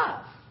His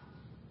love?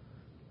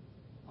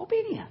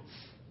 Obedience.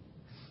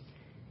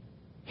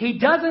 He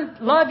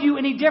doesn't love you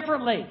any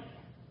differently.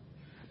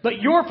 But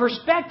your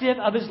perspective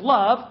of His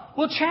love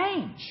will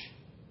change.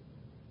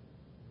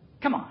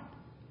 Come on.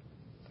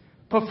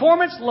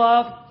 Performance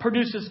love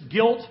produces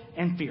guilt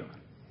and fear.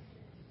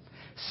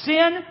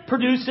 Sin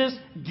produces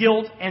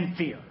guilt and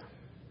fear.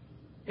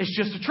 It's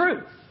just the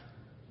truth.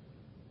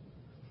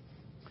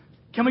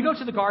 Can we go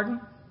to the garden?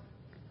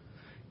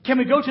 Can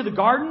we go to the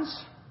gardens?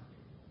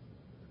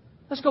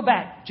 Let's go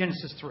back,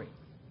 Genesis 3.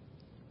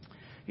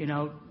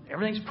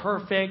 Everything's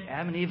perfect.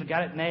 Adam and Eve have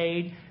got it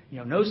made.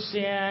 No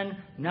sin,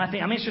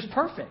 nothing. I mean, it's just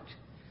perfect.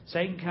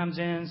 Satan comes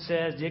in and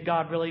says, did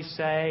God really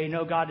say?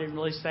 No, God didn't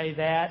really say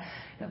that.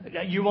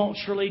 You won't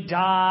surely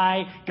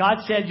die. God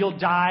said you'll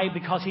die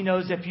because He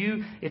knows if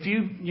you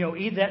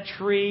eat that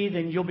tree,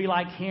 then you'll be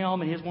like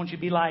Him, and He wants you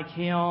to be like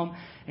Him.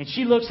 And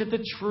she looks at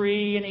the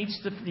tree and eats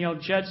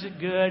judges it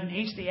good and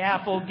eats the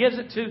apple, gives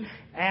it to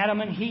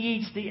Adam, and he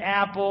eats the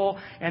apple.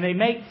 And they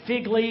make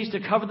fig leaves to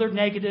cover their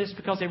nakedness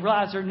because they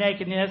realize their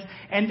nakedness.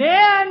 And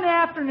then the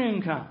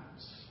afternoon comes.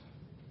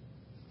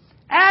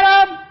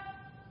 Adam,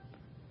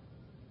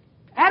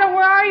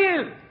 where are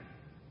you?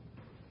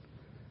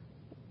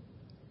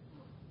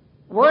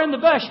 We're in the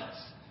bushes.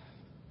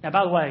 Now,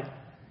 by the way,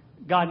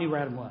 God knew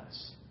where Adam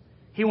was.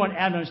 He wanted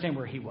Adam to understand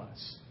where he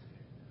was.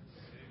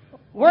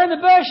 We're in the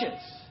bushes.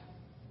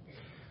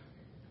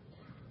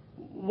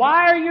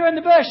 Why are you in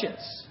the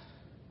bushes?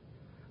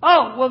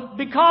 Oh, well,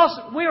 because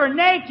we were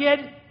naked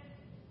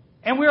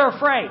and we were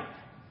afraid.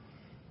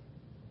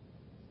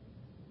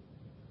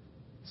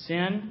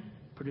 Sin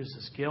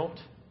produces guilt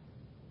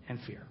and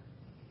fear.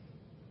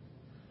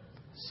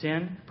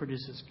 Sin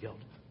produces guilt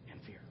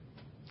and fear.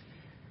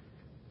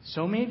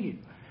 So many of you,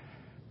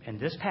 and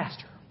this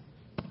pastor,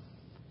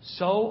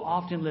 so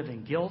often live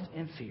in guilt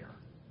and fear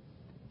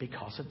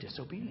because of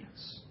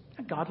disobedience.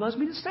 And God loves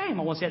me the same.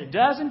 I want to say it a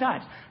dozen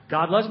times.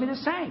 God loves me the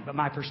same. But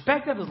my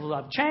perspective of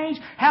love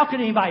changed. How could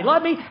anybody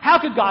love me? How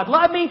could God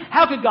love me?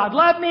 How could God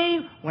love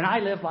me when I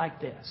live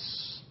like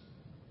this?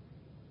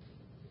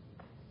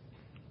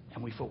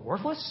 And we feel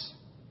worthless.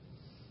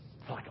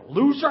 Feel like a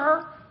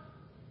loser.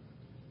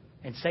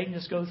 And Satan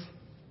just goes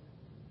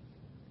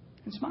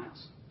and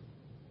smiles.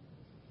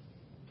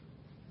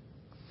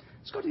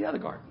 Let's go to the other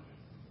garden.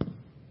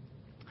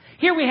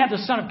 Here we have the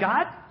Son of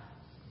God.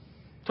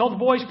 Told the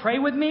boys, pray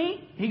with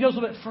me. He goes a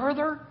little bit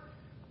further.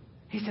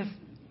 He says,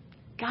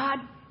 God,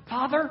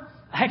 Father.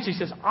 Actually, he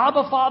says,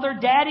 Abba, Father,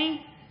 Daddy.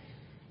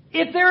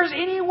 If there is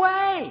any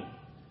way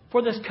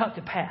for this cup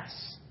to pass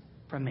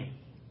from me.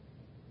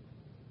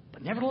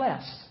 But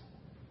nevertheless,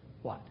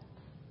 what?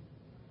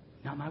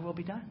 Not my will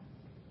be done.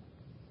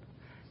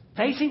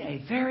 Facing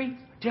a very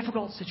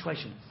difficult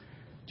situation.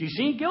 Do you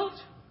see any guilt?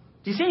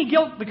 Do you see any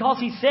guilt because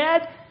he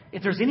said,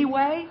 if there's any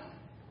way?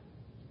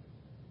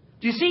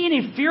 Do you see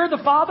any fear of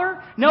the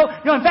Father? No.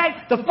 In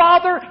fact, the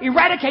Father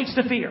eradicates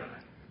the fear.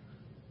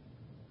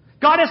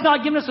 God has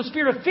not given us a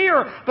spirit of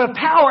fear, but of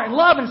power and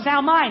love and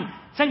sound mind.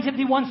 2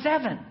 Timothy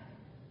 1:7.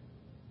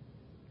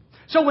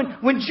 So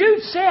when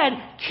Jude said,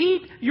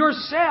 keep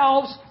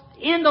yourselves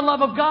in the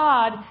love of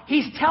God,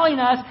 he's telling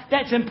us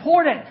that it's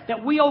important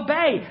that we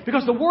obey.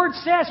 Because the Word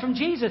says from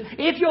Jesus,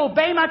 if you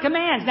obey my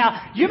commands.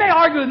 Now, you may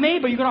argue with me,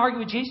 but you're going to argue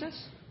with Jesus.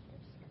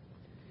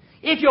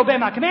 If you obey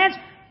my commands,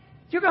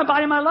 you're going to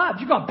abide in my love.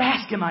 You're going to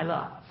bask in my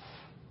love.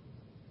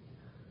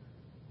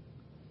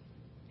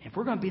 If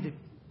we're going to be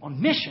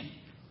on mission,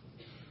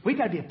 we've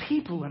got to be a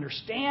people who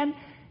understand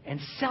and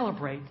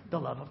celebrate the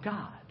love of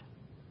God.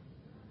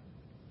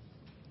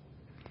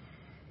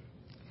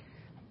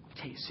 I'll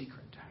tell you a secret.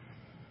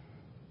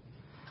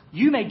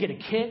 You may get a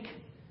kick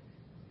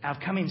out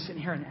of coming and sitting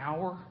here an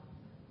hour,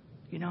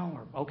 or an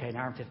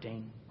hour and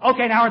 15.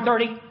 Okay, an hour and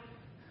 30.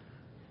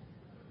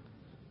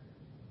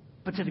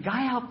 But to the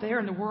guy out there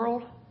in the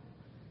world,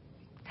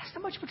 that's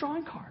not much of a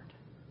drawing card.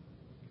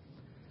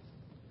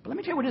 But let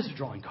me tell you what is a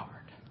drawing card.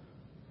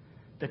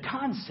 The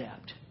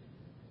concept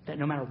that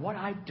no matter what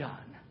I've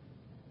done,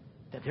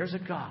 that there's a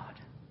God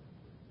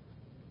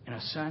and a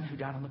Son who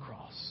died on the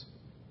cross.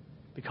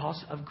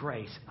 Because of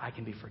grace, I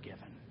can be forgiven.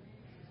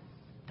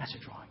 That's a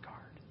drawing card.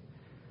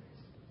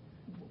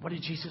 What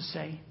did Jesus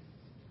say?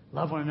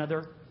 Love one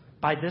another.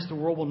 By this the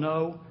world will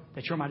know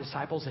that you're my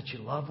disciples, that you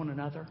love one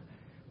another.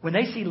 When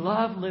they see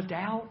love lived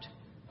out,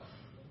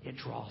 it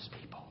draws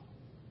people.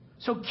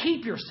 So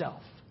keep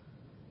yourself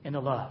in the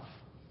love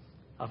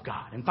of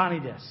God. And finally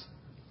this.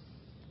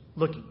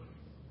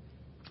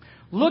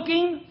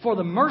 Looking for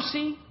the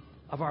mercy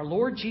of our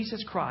Lord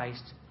Jesus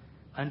Christ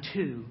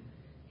unto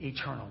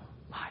eternal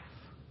life.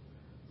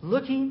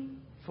 Looking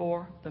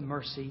for the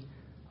mercy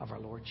of our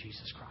Lord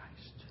Jesus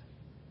Christ.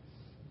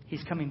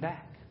 He's coming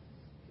back.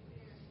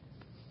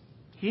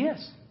 He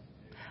is.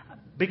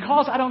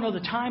 Because I don't know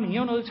the time and you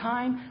don't know the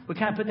time, we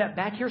kind of put that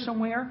back here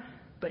somewhere.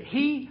 But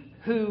he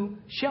who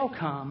shall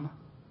come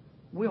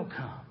will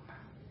come.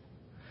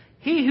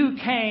 He who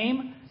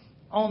came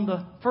on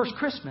the first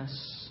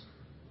Christmas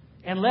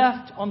and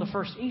left on the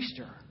first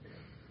Easter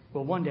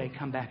will one day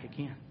come back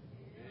again.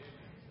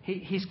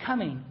 He's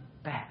coming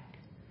back.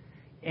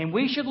 And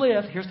we should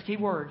live, here's the key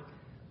word,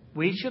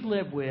 we should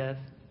live with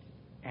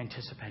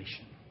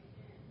anticipation.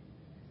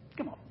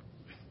 Come on.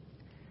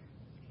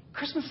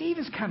 Christmas Eve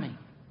is coming.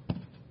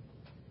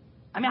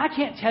 I mean, I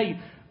can't tell you.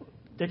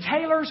 The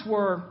Taylors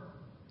were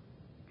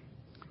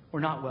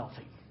not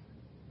wealthy.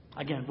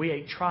 Again, we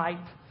ate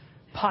tripe,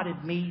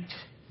 potted meat.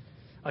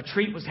 A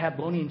treat was to have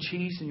bologna and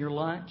cheese in your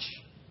lunch.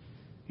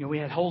 You know, we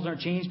had holes in our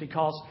jeans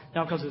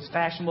not because it was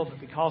fashionable, but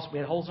because we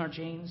had holes in our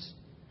jeans.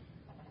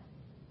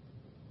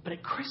 But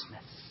at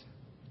Christmas,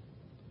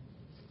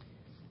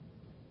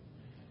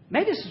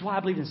 maybe this is why I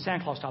believed in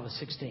Santa Claus till I was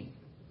 16.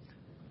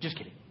 Just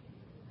kidding.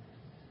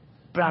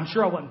 But I'm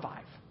sure I wasn't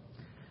 5.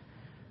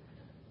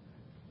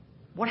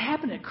 What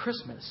happened at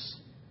Christmas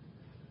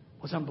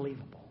was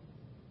unbelievable.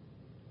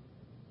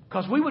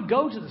 Because we would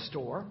go to the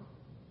store,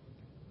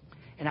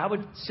 and I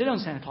would sit on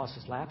Santa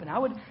Claus's lap, and I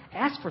would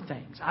ask for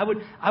things. I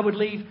would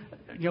leave,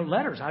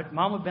 letters.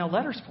 Mom would mail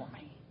letters for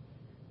me.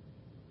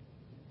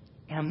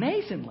 And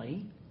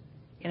amazingly,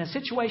 in a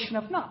situation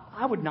of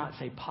I would not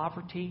say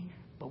poverty,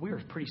 but we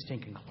were pretty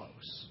stinking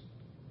close.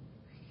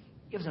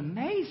 It was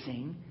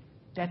amazing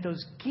that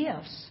those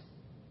gifts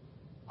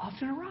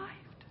often arrived.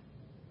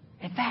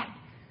 In fact,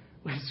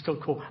 it's so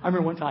cool. I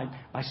remember one time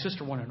my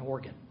sister wanted an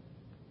organ.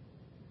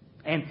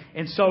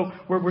 And so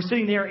we're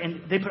sitting there,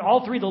 and they put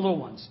all 3 of the little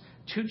ones.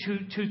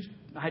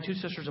 I had 2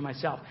 sisters and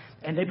myself.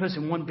 And they put us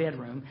in one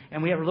bedroom.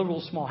 And we have a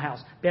little small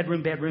house.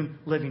 Bedroom,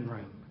 living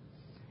room.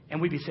 And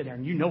we'd be sitting there,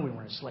 and we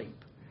weren't asleep.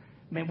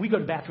 Man, we go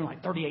to the bathroom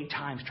like 38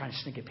 times trying to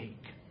sneak a peek.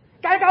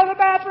 Gotta go to the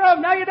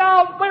bathroom. No, you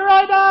don't. We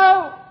really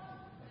do.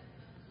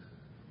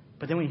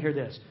 But then we hear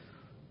this.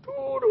 Doo,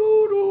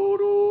 doo, doo,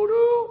 doo,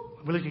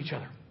 doo. We look at each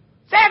other.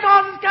 Santa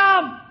Claus has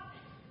come!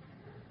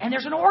 And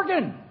there's an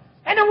organ.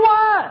 And there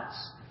was.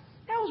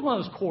 That was one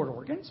of those chord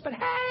organs. But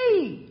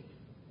hey!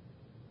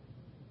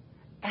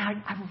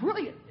 And I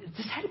really,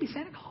 this had to be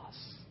Santa Claus.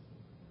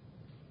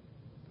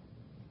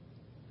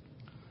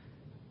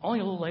 Only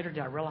a little later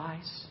did I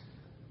realize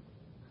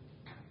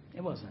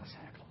it wasn't a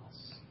Santa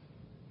Claus.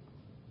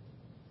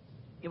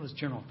 It was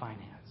General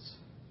Finance.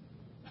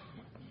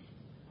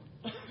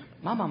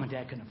 My mom and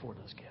dad couldn't afford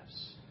those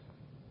gifts.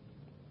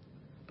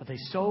 But they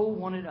so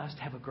wanted us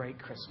to have a great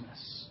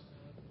Christmas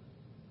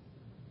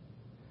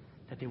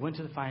that they went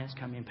to the finance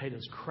company and paid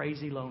those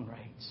crazy loan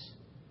rates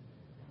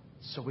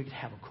so we could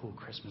have a cool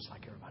Christmas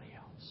like everybody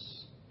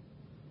else.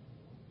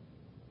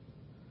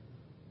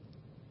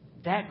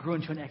 That grew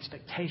into an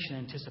expectation,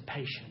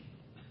 anticipation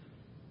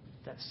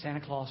that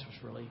Santa Claus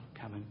was really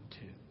coming to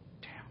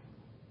town.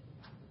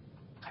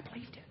 I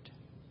believed it.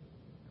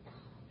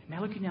 And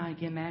now looking at you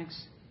again,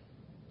 Max,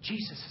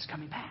 Jesus is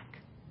coming back.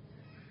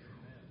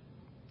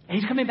 And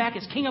He's coming back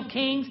as King of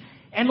Kings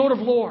and Lord of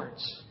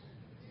Lords.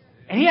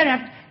 And He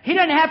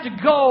doesn't have to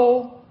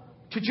go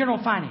to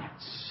General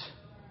Finance.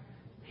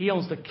 He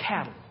owns the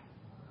cattle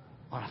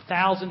on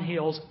 1,000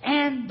 hills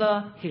and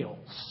the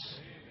hills.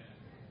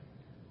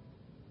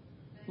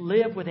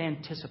 Live with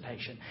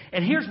anticipation.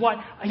 And here's what,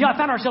 I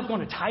found ourselves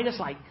going to Titus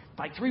like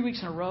 3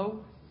 weeks in a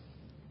row.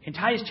 In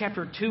Titus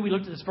chapter 2, we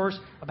looked at this verse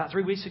about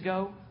 3 weeks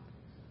ago.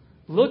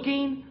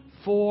 Looking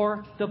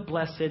for the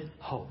blessed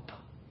hope.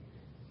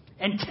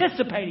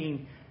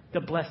 Anticipating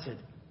the blessed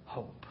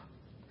hope.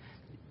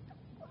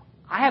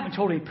 I haven't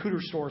told any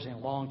Pooter stories in a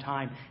long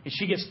time, and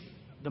she gets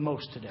the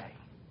most today.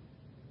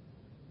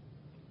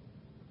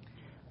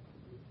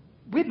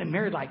 We've been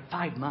married like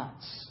 5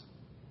 months.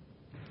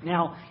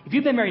 Now, if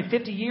you've been married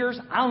 50 years,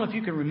 I don't know if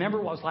you can remember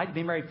what it was like to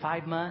be married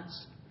 5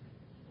 months.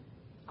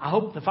 I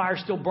hope the fire's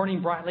still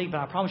burning brightly, but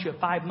I promise you at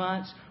 5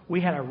 months,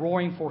 we had a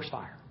roaring forest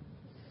fire.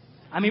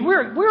 I mean,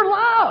 we're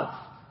love.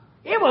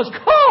 It was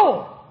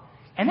cool.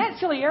 And that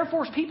silly Air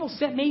Force people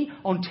sent me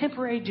on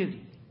temporary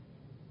duty.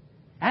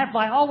 I had to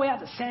fly all the way out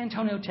to San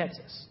Antonio,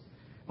 Texas.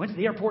 Went to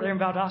the airport there in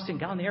Valdosta and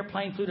got on the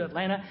airplane, flew to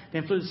Atlanta,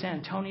 then flew to San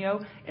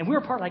Antonio. And we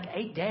were apart like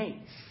 8 days.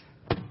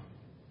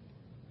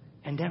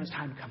 And then it was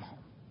time to come home.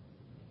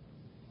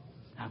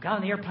 I got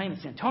on the airplane in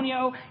San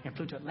Antonio and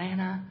flew to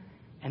Atlanta.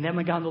 And then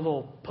we got on the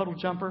little puddle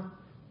jumper,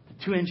 the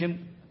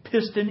 2-engine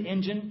piston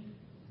engine.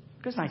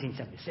 Because it's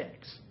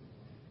 1976.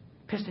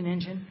 Piston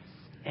engine.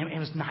 And it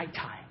was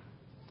nighttime.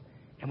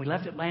 And we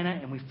left Atlanta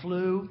and we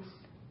flew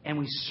and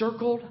we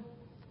circled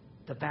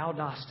the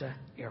Valdosta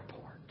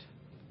airport.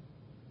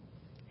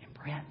 And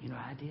Brent, you know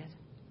what I did?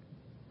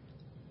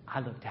 I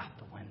looked out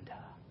the window.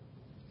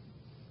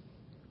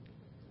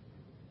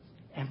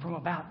 And from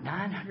about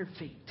 900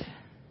 feet,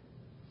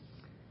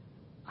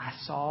 I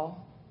saw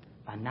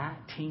a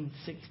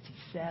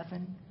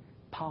 1967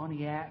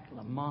 Pontiac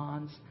Le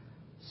Mans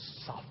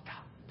soft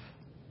top.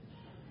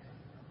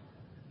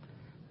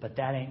 But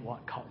that ain't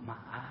what caught my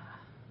eye.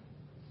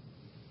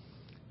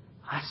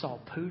 I saw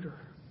Pooter.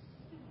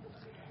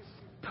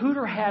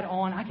 Pooter had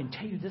on, I can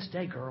tell you this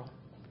day, girl,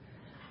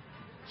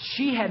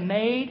 she had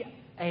made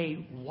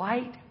a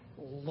white,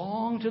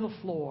 long to the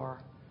floor,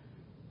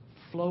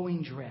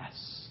 flowing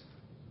dress.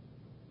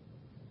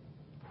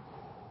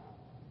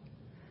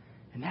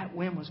 And that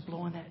wind was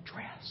blowing that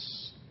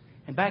dress.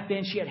 And back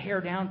then she had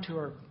hair down to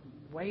her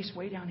waist,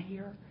 way down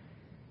here.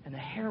 And the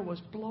hair was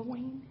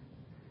blowing.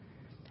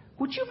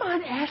 Would you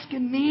mind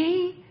asking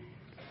me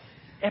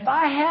if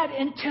I had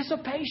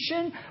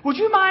anticipation? Would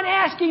you mind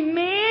asking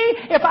me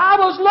if I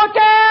was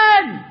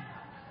looking?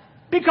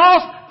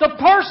 Because the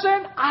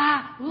person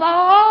I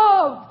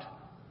loved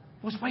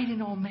was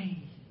waiting on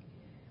me.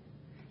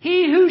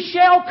 He who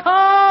shall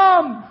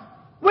come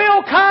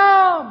will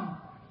come.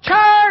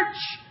 Church,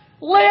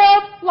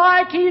 live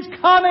like He's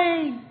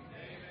coming.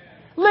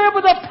 Live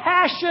with a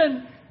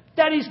passion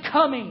that He's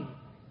coming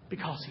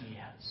because He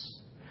is.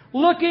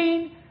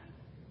 Looking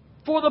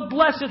for the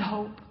blessed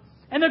hope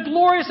and the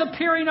glorious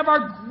appearing of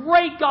our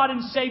great God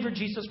and Savior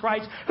Jesus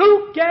Christ,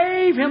 who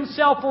gave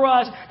Himself for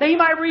us, that He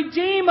might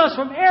redeem us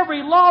from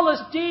every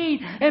lawless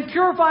deed and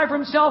purify for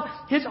Himself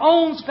His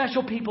own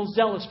special people,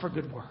 zealous for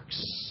good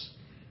works.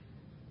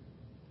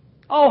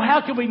 Oh,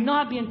 how can we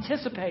not be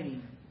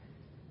anticipating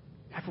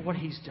after what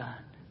He's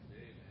done?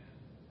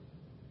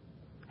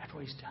 After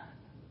what He's done.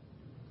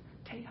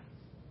 I tell you,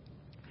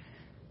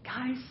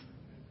 guys,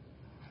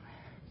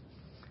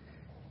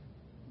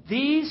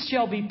 these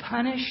shall be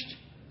punished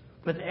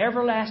with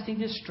everlasting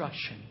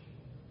destruction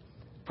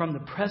from the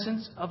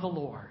presence of the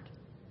Lord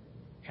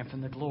and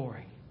from the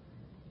glory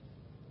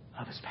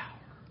of His power.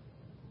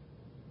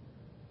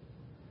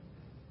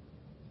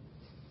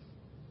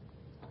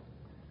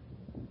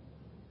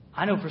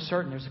 I know for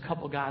certain there's a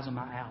couple of guys in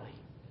my alley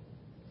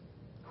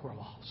who are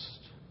lost.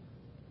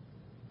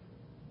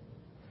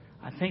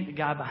 I think the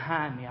guy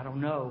behind me, I don't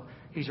know.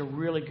 He's a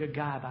really good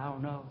guy, but I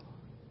don't know.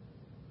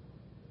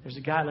 There's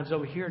a guy that lives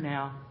over here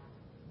now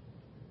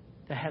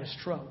that had a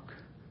stroke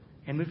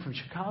and moved from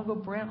Chicago,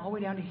 Brent, all the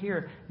way down to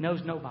here,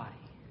 knows nobody.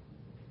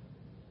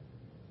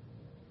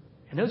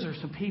 And those are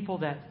some people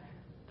that,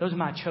 those are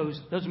my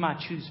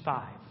choose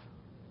five.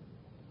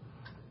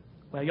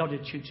 Well, y'all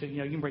did choose two.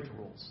 You can break the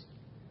rules.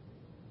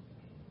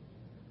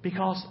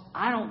 Because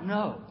I don't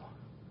know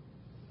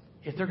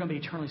if they're going to be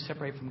eternally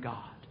separated from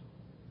God.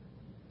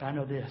 But I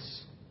know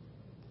this.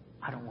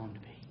 I don't want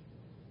them to be.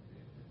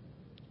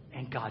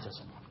 And God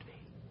doesn't want them to be.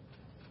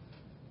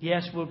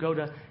 Yes, we'll go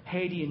to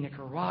Haiti and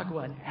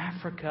Nicaragua and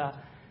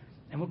Africa.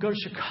 And we'll go to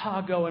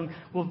Chicago and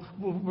we'll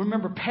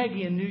remember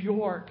Peggy in New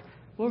York.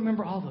 We'll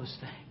remember all those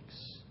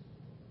things.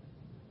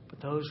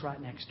 But those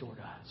right next door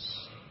to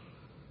us,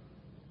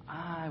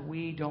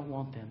 we don't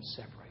want them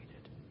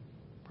separated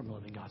from the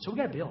living God. So we've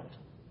got to build.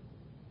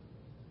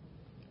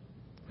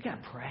 We've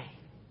got to pray.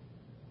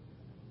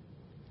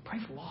 Pray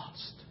for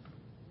lost.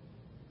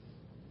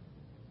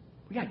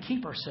 We've got to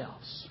keep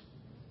ourselves.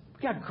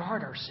 We've got to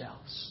guard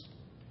ourselves.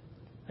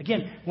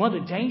 Again, one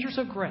of the dangers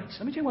of grace.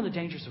 Let me tell you one of the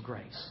dangers of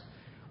grace.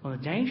 One of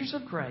the dangers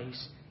of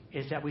grace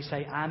is that we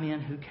say, I'm in,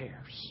 who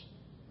cares?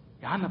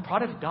 I'm a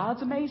product of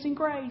God's amazing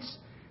grace.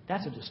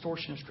 That's a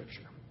distortion of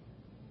Scripture.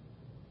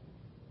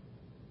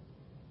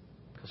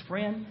 Because,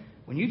 friend,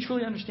 when you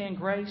truly understand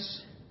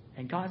grace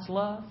and God's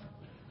love,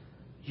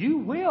 you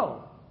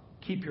will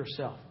keep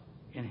yourself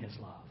in His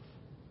love.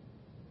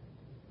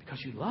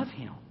 Because you love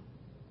Him.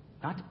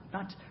 Not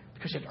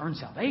because you have to earn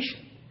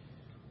salvation,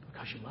 but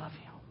because you love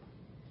Him.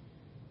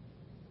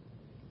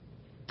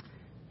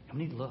 And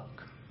we need to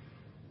look.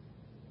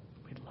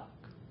 We need to look.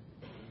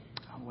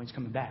 I don't know when He's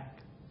coming back,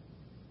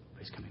 but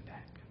He's coming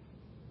back.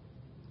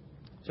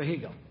 So here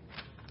you go.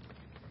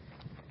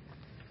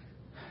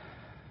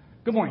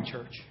 Good morning,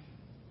 church.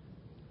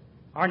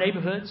 Our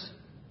neighborhoods,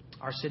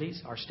 our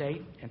cities, our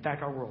state, in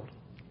fact, our world,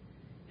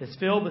 is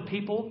filled with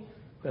people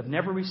who have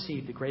never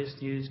received the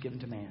greatest news given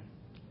to man.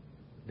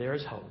 There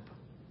is hope.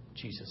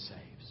 Jesus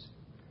saves.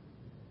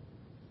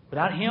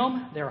 Without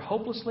Him, they are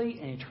hopelessly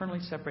and eternally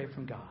separated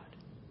from God.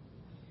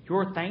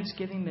 Your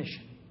Thanksgiving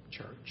mission,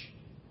 church,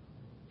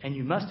 and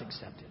you must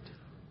accept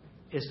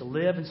it, is to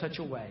live in such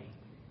a way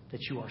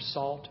that you are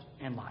salt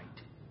and light,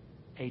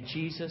 a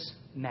Jesus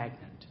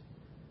magnet,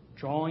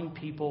 drawing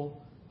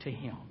people to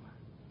Him.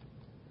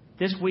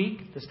 This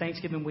week, this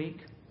Thanksgiving week,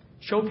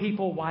 show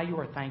people why you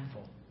are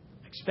thankful,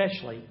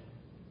 especially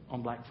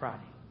on Black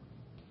Friday.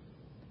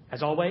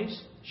 As always,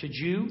 should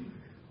you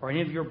or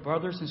any of your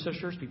brothers and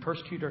sisters be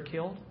persecuted or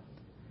killed,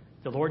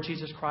 the Lord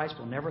Jesus Christ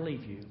will never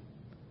leave you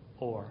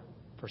or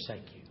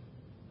forsake you.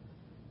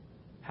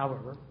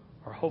 However,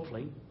 or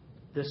hopefully,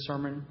 this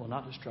sermon will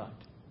not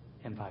destruct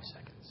in 5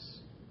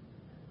 seconds.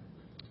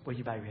 Will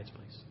you bow your heads,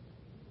 please?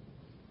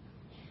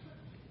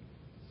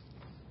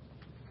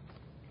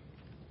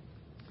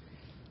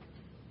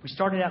 We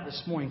started out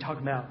this morning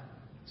talking about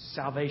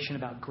salvation,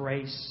 about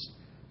grace,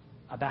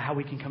 about how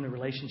we can come to a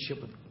relationship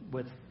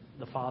with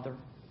the Father.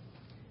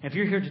 And if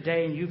you're here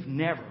today and you've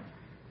never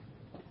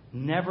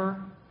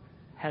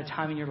had a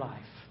time in your life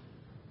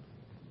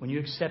when you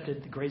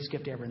accepted the greatest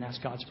gift ever, and that's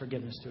God's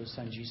forgiveness through His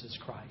Son, Jesus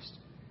Christ,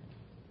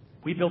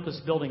 We built this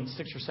building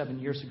 6 or 7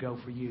 years ago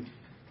for you.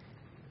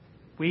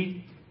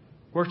 We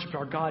worshiped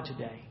our God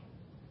today,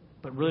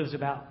 but really it was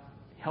about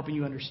helping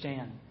you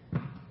understand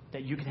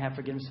that you can have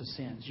forgiveness of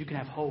sins. You can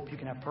have hope. You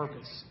can have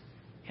purpose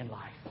in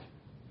life.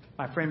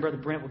 My friend, Brother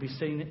Brent, will be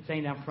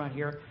staying down front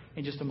here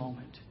in just a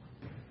moment.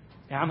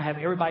 Now, I'm going to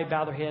have everybody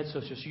bow their heads, so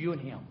it's just you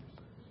and him.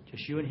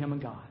 Just you and him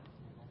and God.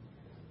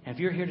 And if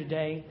you're here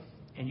today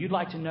and you'd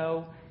like to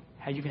know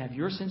how you can have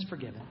your sins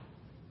forgiven,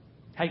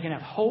 how you can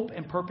have hope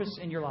and purpose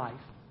in your life,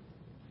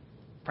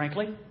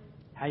 frankly,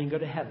 how you can go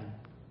to heaven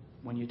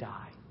when you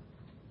die,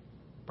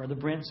 Brother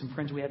Brent, some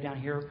friends we have down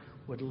here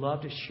would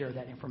love to share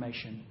that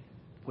information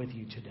with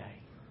you today.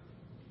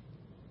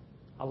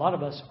 A lot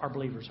of us are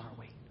believers, aren't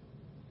we?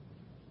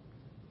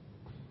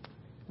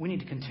 We need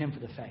to contend for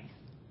the faith.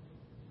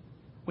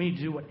 We need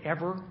to do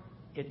whatever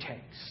it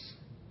takes.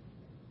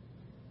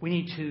 We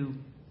need to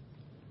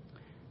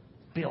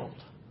build.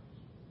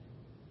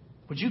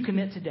 Would you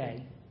commit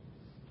today,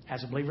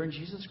 as a believer in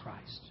Jesus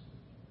Christ,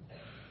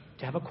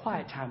 to have a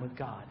quiet time with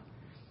God?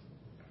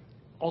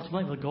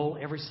 Ultimately, the goal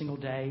every single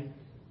day,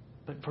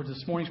 but for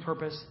this morning's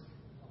purpose,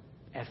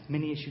 as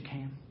many as you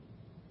can.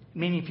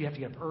 Meaning if you have to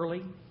get up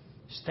early,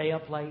 stay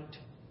up late.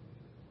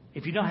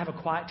 If you don't have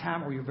a quiet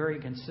time or you're very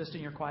consistent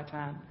in your quiet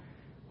time,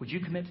 would you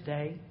commit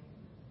today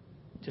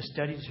to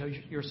study to show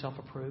yourself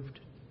approved?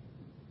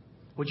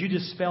 Would you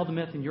dispel the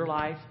myth in your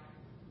life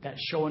that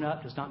showing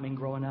up does not mean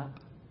growing up?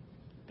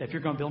 That if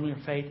you're going to build on your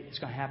faith, it's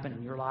going to happen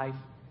in your life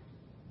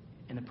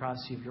in the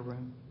privacy of your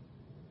room?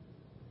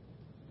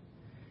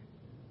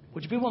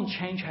 Would you be willing to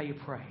change how you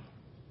pray?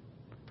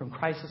 From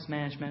crisis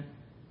management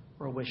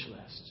or a wish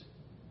list?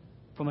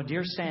 From a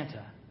dear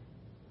Santa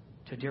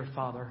to dear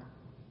Father?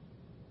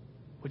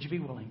 Would you be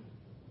willing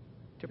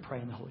to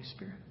pray in the Holy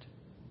Spirit?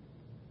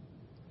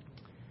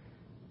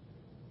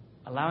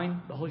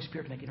 Allowing the Holy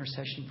Spirit to make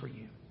intercession for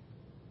you.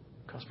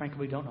 Because frankly,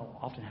 we don't know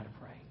often how to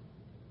pray.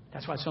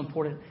 That's why it's so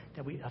important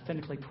that we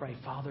authentically pray,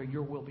 Father,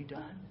 your will be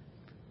done.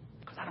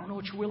 Because I don't know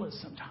what your will is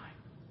sometimes.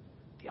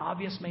 The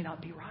obvious may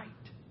not be right.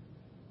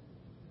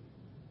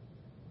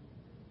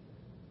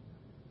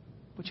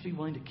 Would you be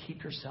willing to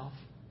keep yourself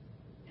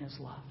in His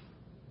love?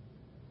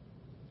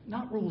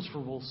 Not rules for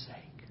rules'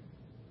 sake,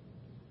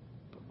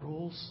 but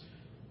rules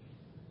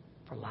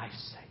for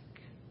life's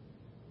sake.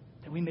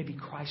 That we may be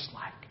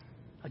Christ-like,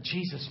 a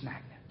Jesus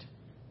magnet,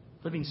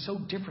 living so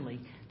differently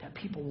that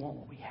people want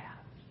what we have.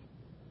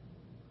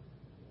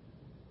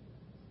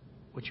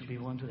 Would you be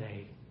willing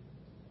today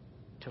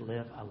to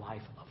live a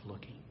life of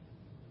looking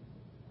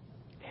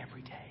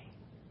every day?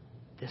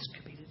 This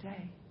could be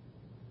today.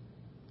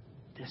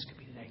 This could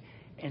be today.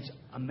 And it's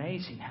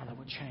amazing how that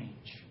would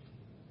change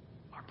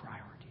our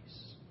priorities.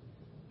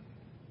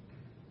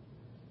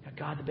 Now,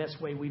 God, the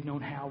best way we've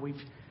known how, we've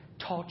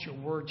taught your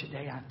word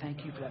today. I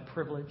thank you for that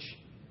privilege.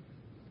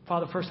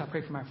 Father, first I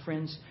pray for my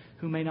friends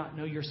who may not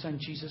know your Son,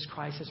 Jesus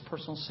Christ, as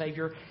personal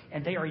Savior,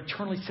 and they are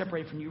eternally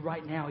separated from you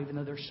right now, even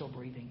though they're still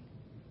breathing.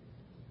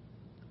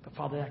 But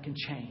Father, that can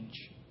change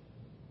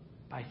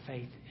by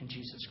faith in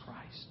Jesus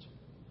Christ.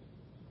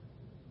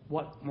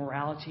 What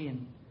morality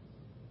and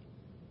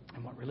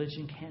what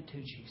religion can't do,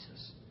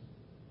 Jesus,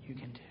 you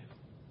can do.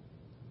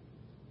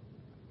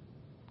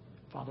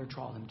 Father,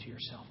 draw them to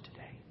yourself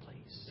today,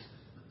 please.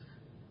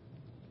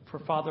 For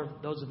Father,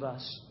 those of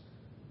us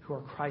who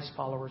are Christ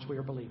followers, we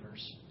are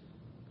believers,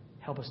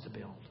 help us to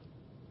build.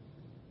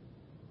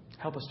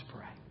 Help us to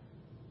pray.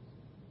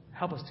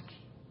 Help us to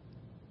keep.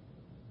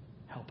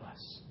 Help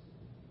us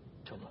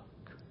to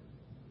look.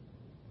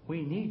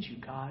 We need you,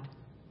 God,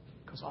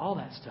 because all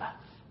that stuff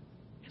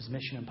is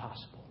mission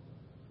impossible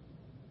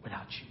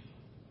without you.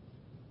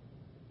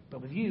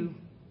 But with you,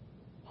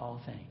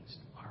 all things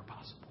are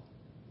possible.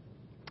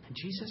 And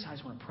Jesus, I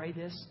just want to pray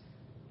this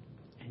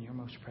in your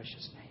most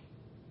precious name.